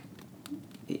 horrific.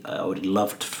 I would have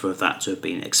loved for that to have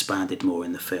been expanded more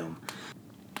in the film.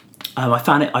 I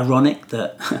found it ironic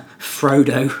that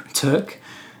Frodo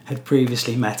had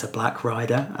previously met a Black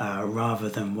Rider rather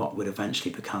than what would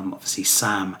eventually become, obviously,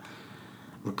 Sam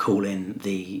recalling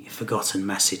the forgotten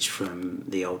message from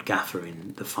the old gaffer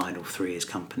in the final three as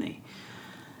company.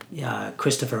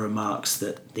 Christopher remarks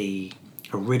that the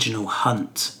original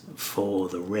hunt for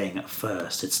the ring at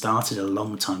first had started a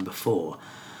long time before,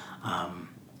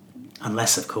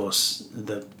 unless, of course,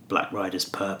 the Black Rider's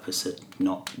purpose had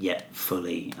not yet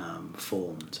fully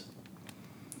formed.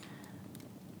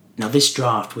 Now, this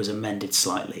draft was amended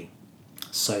slightly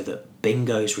so that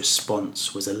Bingo's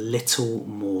response was a little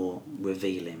more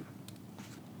revealing.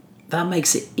 "That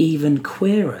makes it even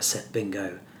queerer," said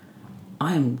Bingo.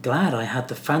 "I am glad I had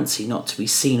the fancy not to be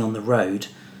seen on the road,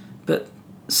 but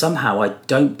somehow I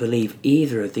don't believe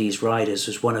either of these riders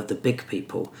was one of the big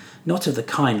people, not of the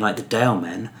kind like the Dale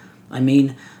men. I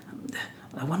mean,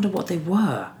 I wonder what they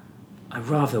were. I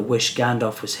rather wish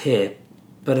Gandalf was here,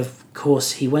 but of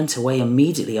course he went away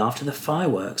immediately after the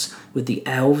fireworks with the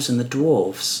elves and the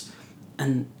dwarves,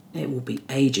 and it will be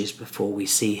ages before we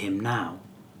see him now."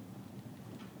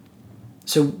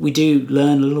 So we do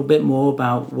learn a little bit more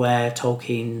about where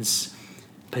Tolkien's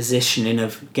positioning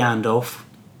of Gandalf,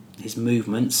 his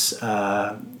movements,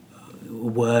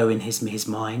 were in his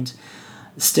mind.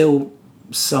 Still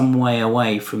some way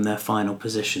away from their final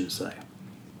positions, though.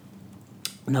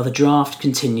 Now the draft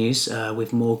continues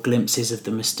with more glimpses of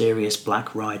the mysterious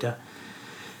Black Rider.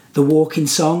 The walking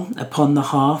song, "Upon the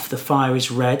Hearth the Fire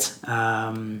is Red,"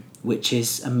 which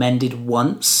is amended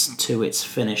once to its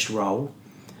finished role.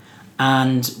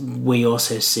 And we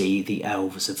also see the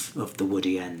elves of the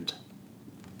Woody End.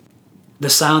 The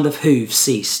sound of hooves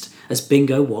ceased. As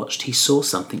Bingo watched, he saw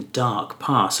something dark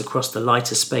pass across the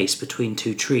lighter space between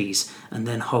two trees and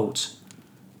then halt.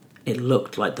 It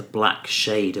looked like the black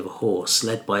shade of a horse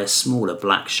led by a smaller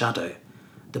black shadow.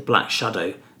 The black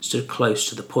shadow stood close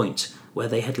to the point where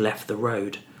they had left the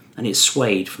road, and it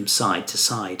swayed from side to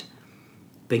side.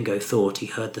 Bingo thought he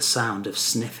heard the sound of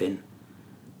sniffing.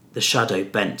 The shadow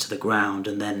bent to the ground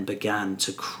and then began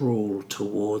to crawl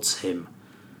towards him.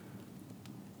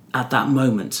 At that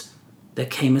moment, there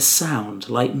came a sound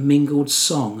like mingled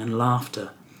song and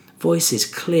laughter. Voices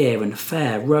clear and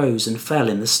fair rose and fell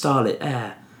in the starlit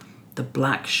air. The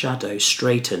black shadow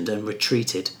straightened and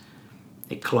retreated.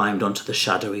 It climbed onto the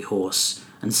shadowy horse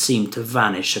and seemed to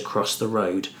vanish across the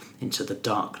road into the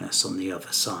darkness on the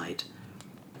other side.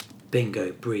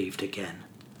 Bingo breathed again.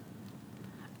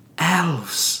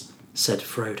 "Elves!" said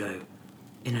Frodo,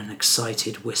 in an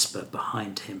excited whisper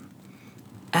behind him.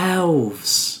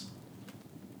 Elves!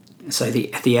 So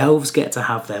the elves get to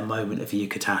have their moment of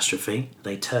eucatastrophe.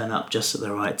 They turn up just at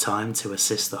the right time to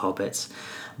assist the hobbits.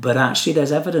 But actually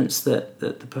there's evidence that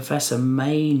the professor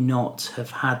may not have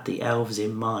had the elves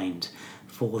in mind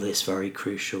for this very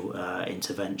crucial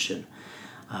intervention.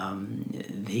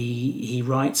 He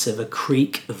writes of a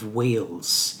creak of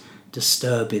wheels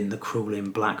disturbing the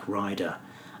crawling Black Rider,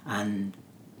 and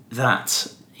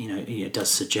that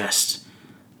does suggest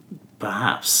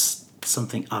perhaps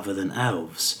something other than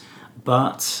elves.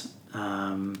 But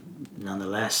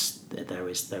nonetheless, there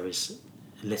is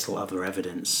little other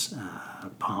evidence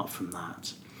apart from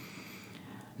that.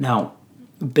 Now,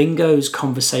 Bingo's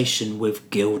conversation with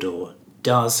Gildor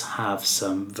does have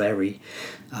some very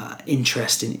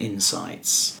interesting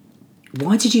insights.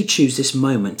 "Why did you choose this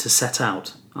moment to set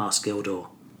out?" asked Gildor.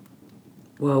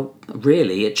 "Well,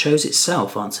 really, it chose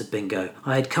itself," answered Bingo.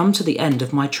 "I had come to the end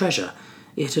of my treasure.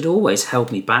 It had always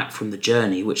held me back from the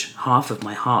journey which half of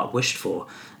my heart wished for,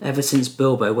 ever since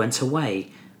Bilbo went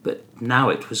away, but now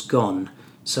it was gone.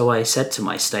 So I said to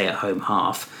my stay-at-home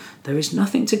half, 'There is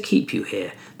nothing to keep you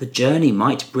here. The journey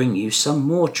might bring you some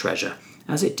more treasure,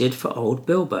 as it did for old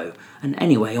Bilbo, and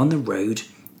anyway, on the road,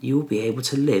 you will be able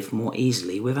to live more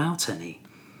easily without any.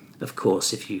 Of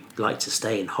course, if you like to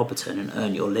stay in Hobbiton and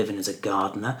earn your living as a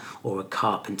gardener or a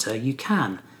carpenter, you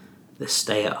can.' The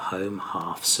stay-at-home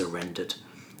half surrendered.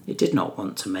 It did not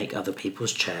want to make other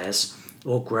people's chairs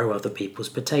or grow other people's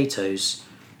potatoes.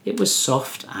 It was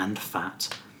soft and fat.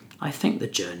 I think the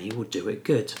journey will do it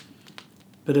good.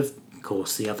 But of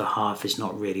course, the other half is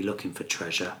not really looking for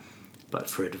treasure, but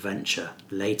for adventure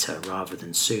later rather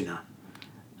than sooner.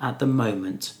 At the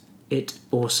moment, it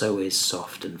also is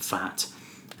soft and fat,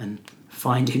 and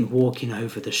finding walking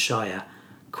over the Shire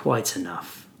quite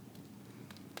enough.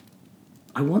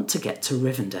 I want to get to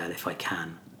Rivendell if I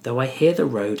can, though I hear the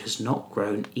road has not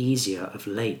grown easier of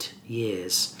late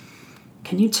years.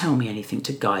 Can you tell me anything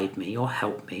to guide me or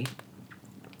help me?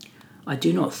 I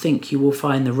do not think you will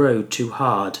find the road too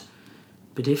hard,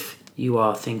 but if you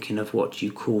are thinking of what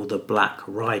you call the Black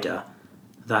Rider,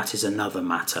 that is another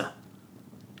matter.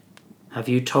 Have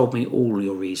you told me all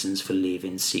your reasons for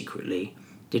leaving secretly?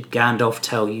 Did Gandalf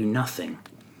tell you nothing?"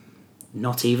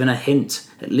 "Not even a hint,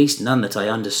 at least none that I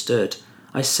understood.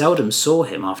 I seldom saw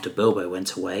him after Bilbo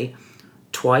went away.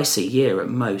 Twice a year at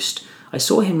most. I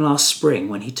saw him last spring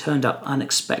when he turned up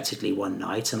unexpectedly one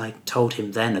night, and I told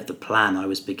him then of the plan I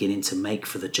was beginning to make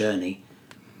for the journey.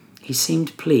 He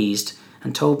seemed pleased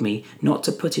and told me not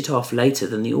to put it off later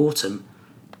than the autumn.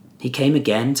 He came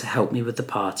again to help me with the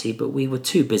party, but we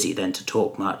were too busy then to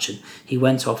talk much, and he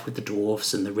went off with the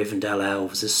dwarfs and the Rivendell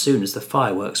elves as soon as the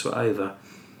fireworks were over.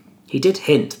 He did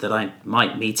hint that I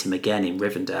might meet him again in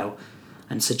Rivendell,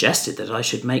 and suggested that I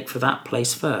should make for that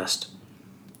place first."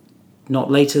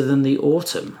 "Not later than the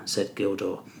autumn," said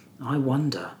Gildor. "I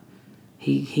wonder.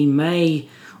 He may,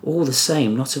 all the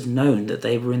same, not have known that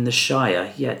they were in the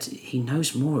Shire, yet he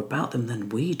knows more about them than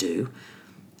we do.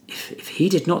 If he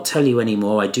did not tell you any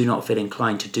more, I do not feel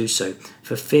inclined to do so,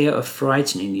 for fear of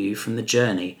frightening you from the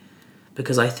journey,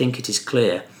 because I think it is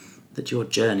clear that your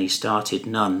journey started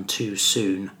none too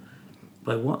soon.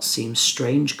 By what seems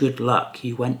strange good luck,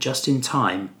 you went just in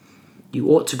time. You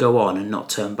ought to go on and not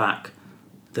turn back,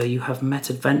 though you have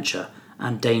met adventure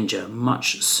and danger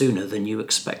much sooner than you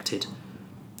expected.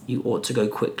 You ought to go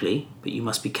quickly, but you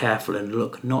must be careful and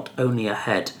look not only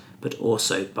ahead, but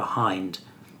also behind,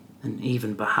 and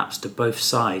even perhaps to both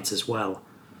sides as well."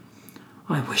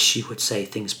 "I wish you would say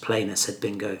things plainer," said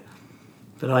Bingo,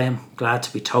 "but I am glad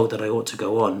to be told that I ought to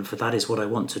go on, for that is what I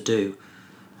want to do.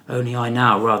 Only I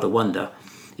now rather wonder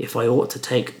if I ought to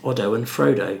take Odo and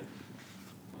Frodo.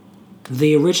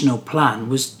 The original plan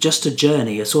was just a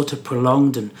journey, a sort of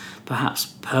prolonged and perhaps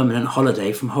permanent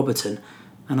holiday from Hobbiton,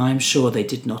 and I am sure they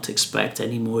did not expect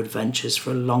any more adventures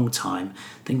for a long time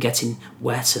than getting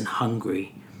wet and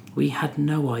hungry. We had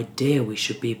no idea we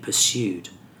should be pursued."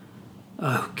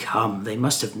 "Oh, come, they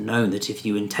must have known that if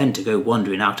you intend to go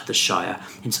wandering out of the Shire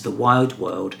into the wide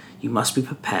world, you must be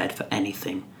prepared for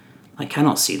anything. I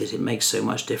cannot see that it makes so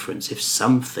much difference if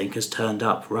something has turned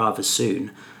up rather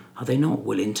soon. Are they not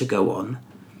willing to go on?"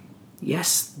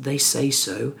 "Yes, they say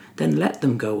so. Then let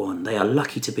them go on. They are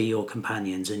lucky to be your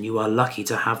companions, and you are lucky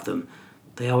to have them.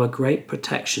 They are a great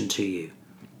protection to you."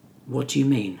 "What do you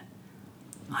mean?"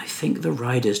 "I think the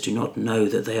riders do not know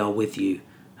that they are with you,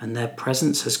 and their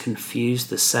presence has confused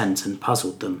the scent and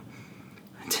puzzled them.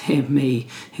 Dear me,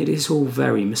 it is all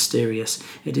very mysterious.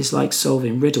 It is like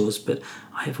solving riddles, but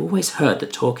I have always heard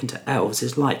that talking to elves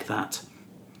is like that."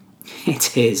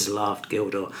 "It is," laughed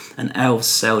Gildor, "and elves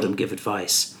seldom give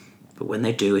advice. But when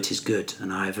they do, it is good,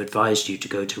 and I have advised you to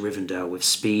go to Rivendell with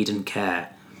speed and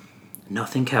care.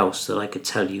 Nothing else that I could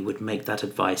tell you would make that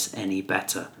advice any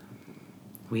better.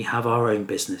 We have our own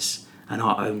business and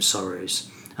our own sorrows,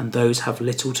 and those have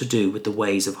little to do with the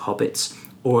ways of hobbits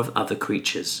or of other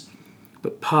creatures.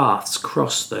 But paths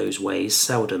cross those ways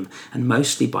seldom, and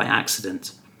mostly by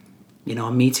accident. In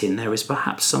our meeting there is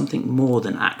perhaps something more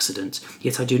than accident,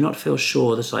 yet I do not feel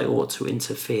sure that I ought to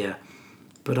interfere.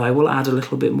 But I will add a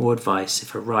little bit more advice.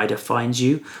 If a rider finds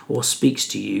you or speaks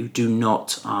to you, do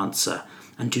not answer,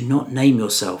 and do not name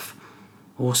yourself.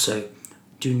 Also,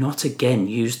 do not again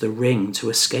use the ring to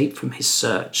escape from his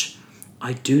search.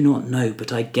 I do not know,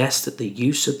 but I guess that the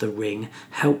use of the ring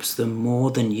helps them more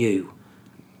than you."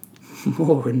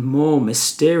 "More and more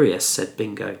mysterious," said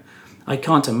Bingo. "I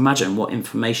can't imagine what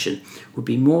information would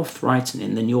be more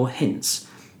frightening than your hints,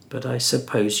 but I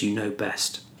suppose you know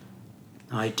best."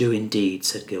 "I do indeed,"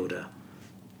 said Gilder,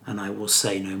 "and I will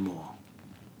say no more."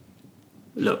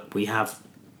 Look, we have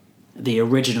the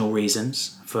original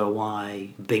reasons for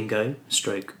why Bingo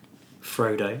stroke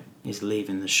Frodo is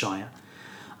leaving the Shire.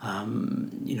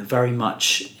 Very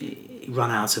much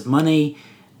run out of money,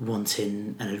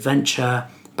 wanting an adventure,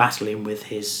 battling with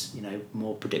his,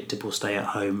 more predictable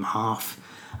stay-at-home half,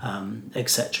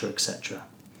 etc., etc.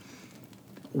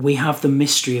 We have the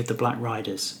mystery of the Black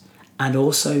Riders, and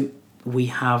also we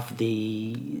have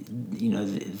the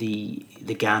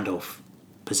Gandalf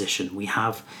position. We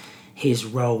have his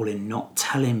role in not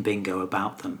telling Bingo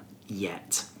about them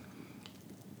yet.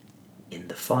 In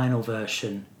the final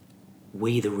version,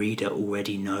 we, the reader,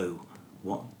 already know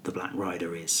what the Black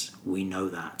Rider is. We know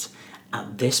that.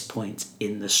 At this point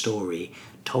in the story,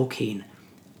 Tolkien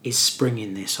is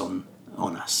springing this on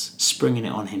us, springing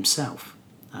it on himself.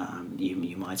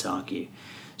 You might argue.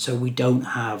 So we don't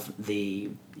have the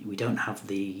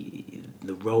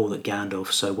role that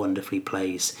Gandalf so wonderfully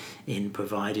plays in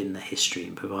providing the history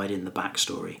and providing the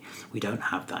backstory. We don't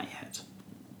have that yet.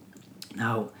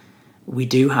 Now, we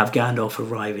do have Gandalf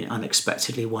arriving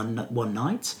unexpectedly one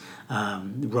night.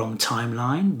 Wrong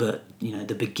timeline, but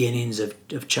the beginnings of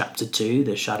chapter 2,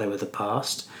 the Shadow of the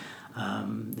Past,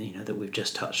 that we've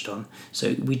just touched on.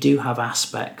 So we do have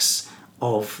aspects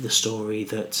of the story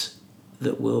that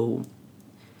will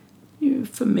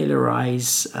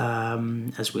familiarise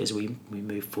as we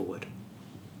move forward.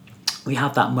 We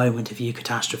have that moment of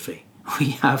eucatastrophe.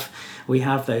 We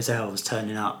have those elves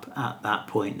turning up at that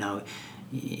point. Now,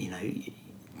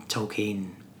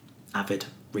 Tolkien avid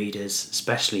readers,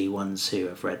 especially ones who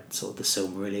have read sort of the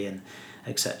Silmarillion,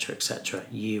 etc.,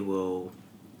 you will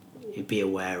be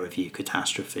aware of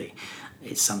eucatastrophe.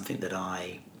 It's something that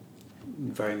I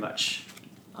very much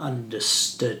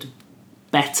understood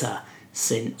better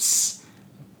since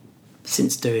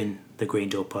doing the Green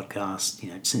Door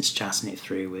podcast, since chatting it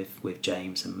through with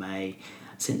James and May,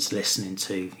 since listening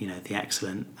to the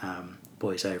excellent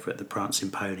boys over at the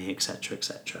Prancing Pony, etc.,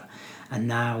 etc. And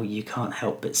now you can't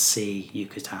help but see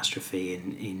eucatastrophe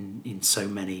in so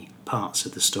many parts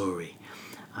of the story.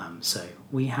 So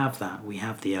we have that. We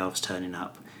have the elves turning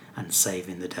up and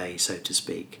saving the day, so to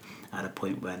speak, at a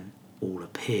point when all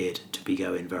appeared to be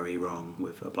going very wrong,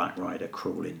 with a Black Rider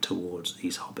crawling towards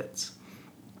these hobbits.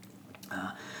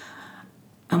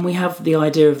 And we have the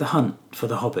idea of the hunt for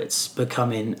the hobbits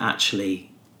becoming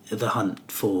actually the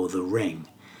hunt for the ring.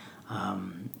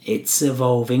 It's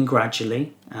evolving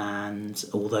gradually, and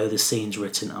although the scenes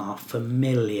written are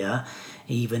familiar,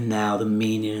 even now the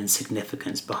meaning and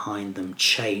significance behind them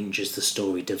change as the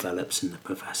story develops in the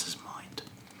professor's mind.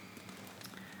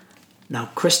 Now,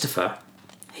 Christopher,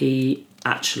 he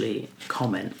actually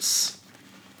comments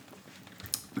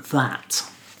that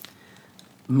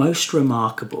most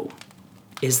remarkable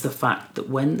is the fact that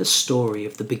when the story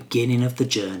of the beginning of the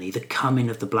journey, the coming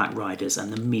of the Black Riders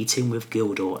and the meeting with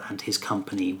Gildor and his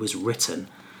company was written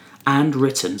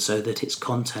so that its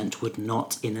content would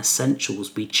not in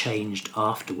essentials be changed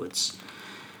afterwards,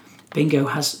 Bingo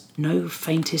has no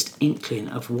faintest inkling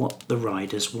of what the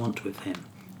Riders want with him.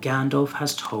 Gandalf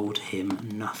has told him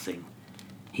nothing.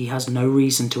 He has no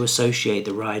reason to associate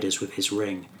the Riders with his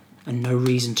ring, and no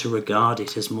reason to regard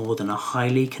it as more than a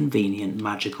highly convenient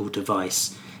magical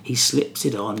device. He slips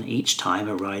it on each time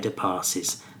a rider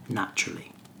passes,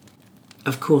 naturally.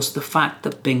 Of course, the fact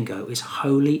that Bingo is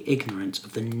wholly ignorant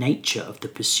of the nature of the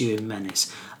pursuing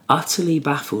menace, utterly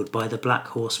baffled by the Black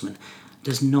Horseman,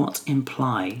 does not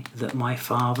imply that my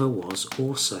father was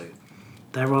also.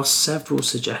 There are several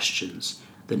suggestions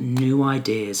that new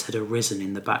ideas had arisen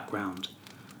in the background.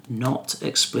 not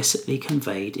explicitly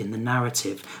conveyed in the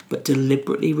narrative, but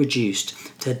deliberately reduced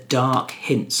to dark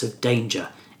hints of danger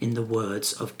in the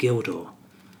words of Gildor.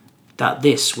 That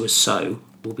this was so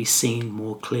will be seen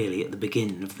more clearly at the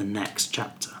beginning of the next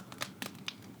chapter.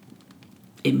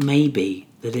 It may be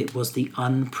that it was the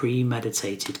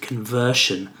unpremeditated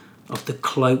conversion of the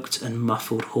cloaked and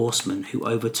muffled horseman who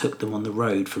overtook them on the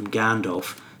road from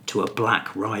Gandalf to a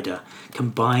black rider,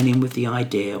 combining with the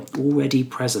idea already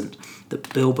present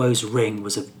that Bilbo's ring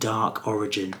was of dark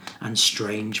origin and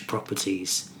strange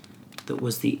properties, that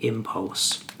was the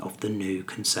impulse of the new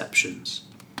conceptions.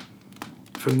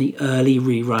 From the early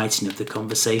rewriting of the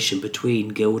conversation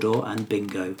between Gildor and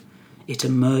Bingo, it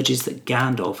emerges that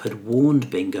Gandalf had warned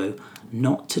Bingo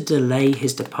not to delay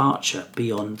his departure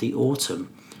beyond the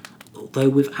autumn, although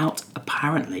without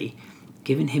apparently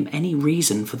giving him any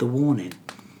reason for the warning.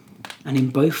 And in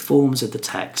both forms of the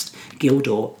text,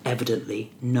 Gildor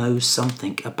evidently knows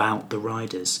something about the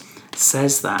riders,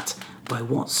 says that by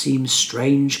what seems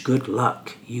strange good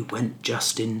luck you went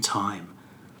just in time,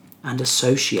 and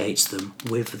associates them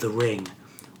with the ring,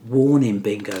 warning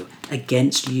Bingo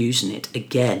against using it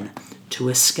again to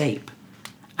escape,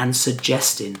 and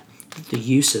suggesting that the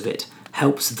use of it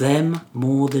helps them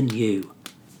more than you.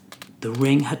 The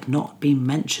ring had not been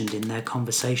mentioned in their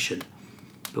conversation,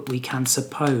 but we can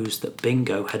suppose that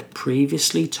Bingo had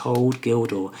previously told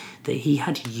Gildor that he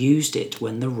had used it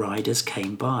when the riders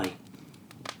came by.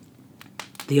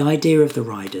 The idea of the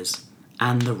riders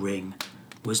and the ring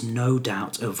was no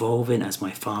doubt evolving as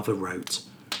my father wrote.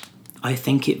 I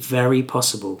think it very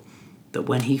possible that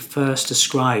when he first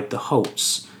described the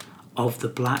halts of the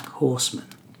Black Horsemen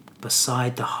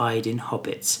beside the hiding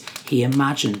hobbits, he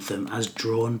imagined them as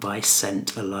drawn by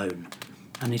scent alone,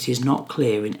 and it is not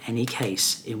clear in any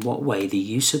case in what way the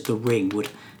use of the ring would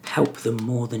help them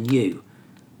more than you.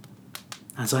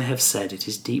 As I have said, it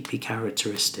is deeply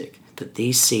characteristic that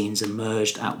these scenes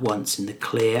emerged at once in the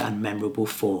clear and memorable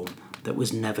form that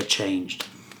was never changed,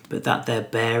 but that their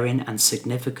bearing and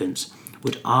significance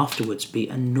would afterwards be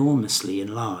enormously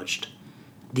enlarged.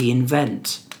 The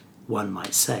event, one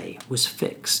might say, was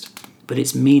fixed, but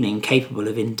its meaning capable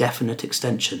of indefinite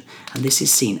extension, and this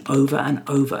is seen over and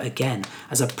over again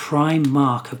as a prime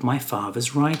mark of my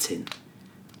father's writing.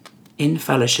 In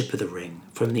Fellowship of the Ring,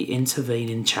 from the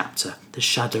intervening chapter, The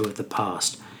Shadow of the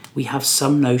Past, we have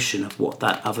some notion of what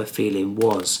that other feeling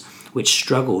was, which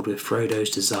struggled with Frodo's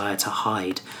desire to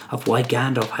hide, of why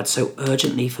Gandalf had so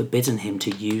urgently forbidden him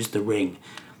to use the ring,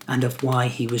 and of why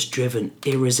he was driven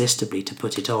irresistibly to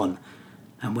put it on.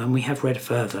 And when we have read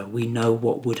further, we know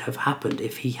what would have happened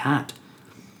if he had.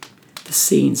 The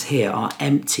scenes here are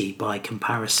empty by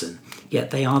comparison,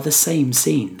 yet they are the same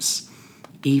scenes.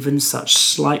 Even such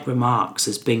slight remarks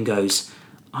as Bingo's,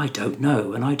 "I don't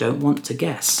know and I don't want to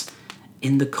guess,"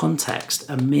 in the context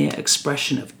a mere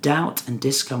expression of doubt and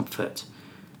discomfort,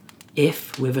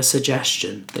 if with a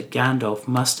suggestion that Gandalf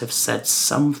must have said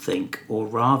something, or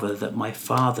rather that my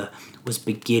father was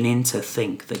beginning to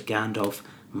think that Gandalf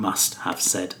must have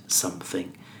said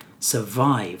something,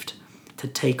 survived to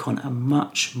take on a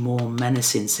much more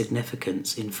menacing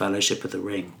significance in Fellowship of the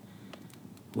Ring,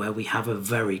 where we have a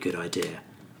very good idea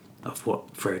of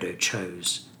what Frodo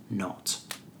chose not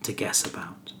to guess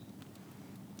about.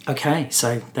 Okay,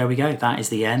 so there we go. That is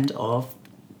the end of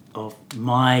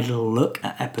my little look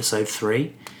at episode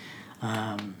 3.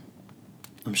 I'm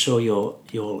sure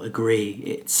you'll agree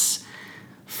it's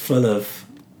full of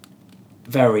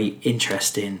very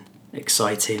interesting,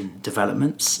 exciting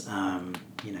developments.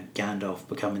 Gandalf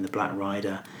becoming the Black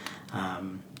Rider,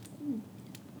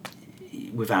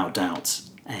 without doubt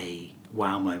a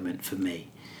wow moment for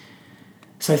me.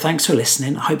 So thanks for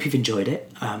listening. I hope you've enjoyed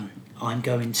it. I'm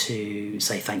going to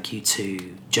say thank you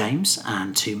to James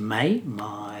and to May,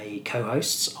 my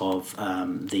co-hosts of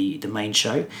the main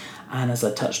show. And as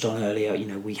I touched on earlier,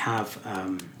 we have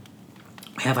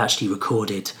actually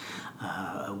recorded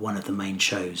one of the main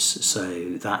shows,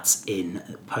 so that's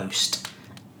in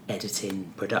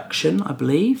post-editing production, I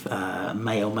believe.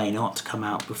 May or may not come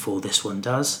out before this one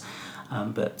does,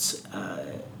 but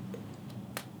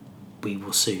we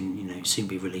will soon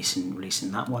be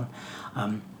releasing that one.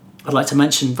 I'd like to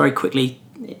mention very quickly,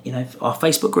 our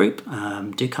Facebook group.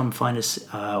 Do come find us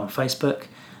on Facebook,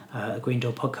 Green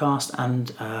Door Podcast, and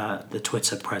the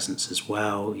Twitter presence as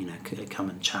well. Come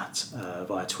and chat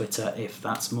via Twitter if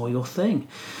that's more your thing.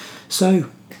 So,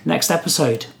 next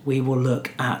episode, we will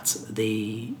look at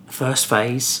the first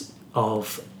phase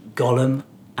of Gollum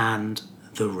and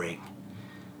the Ring.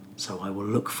 So I will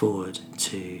look forward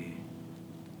to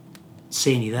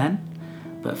seeing you then.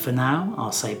 But for now,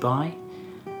 I'll say bye.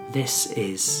 This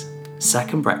is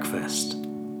Second Breakfast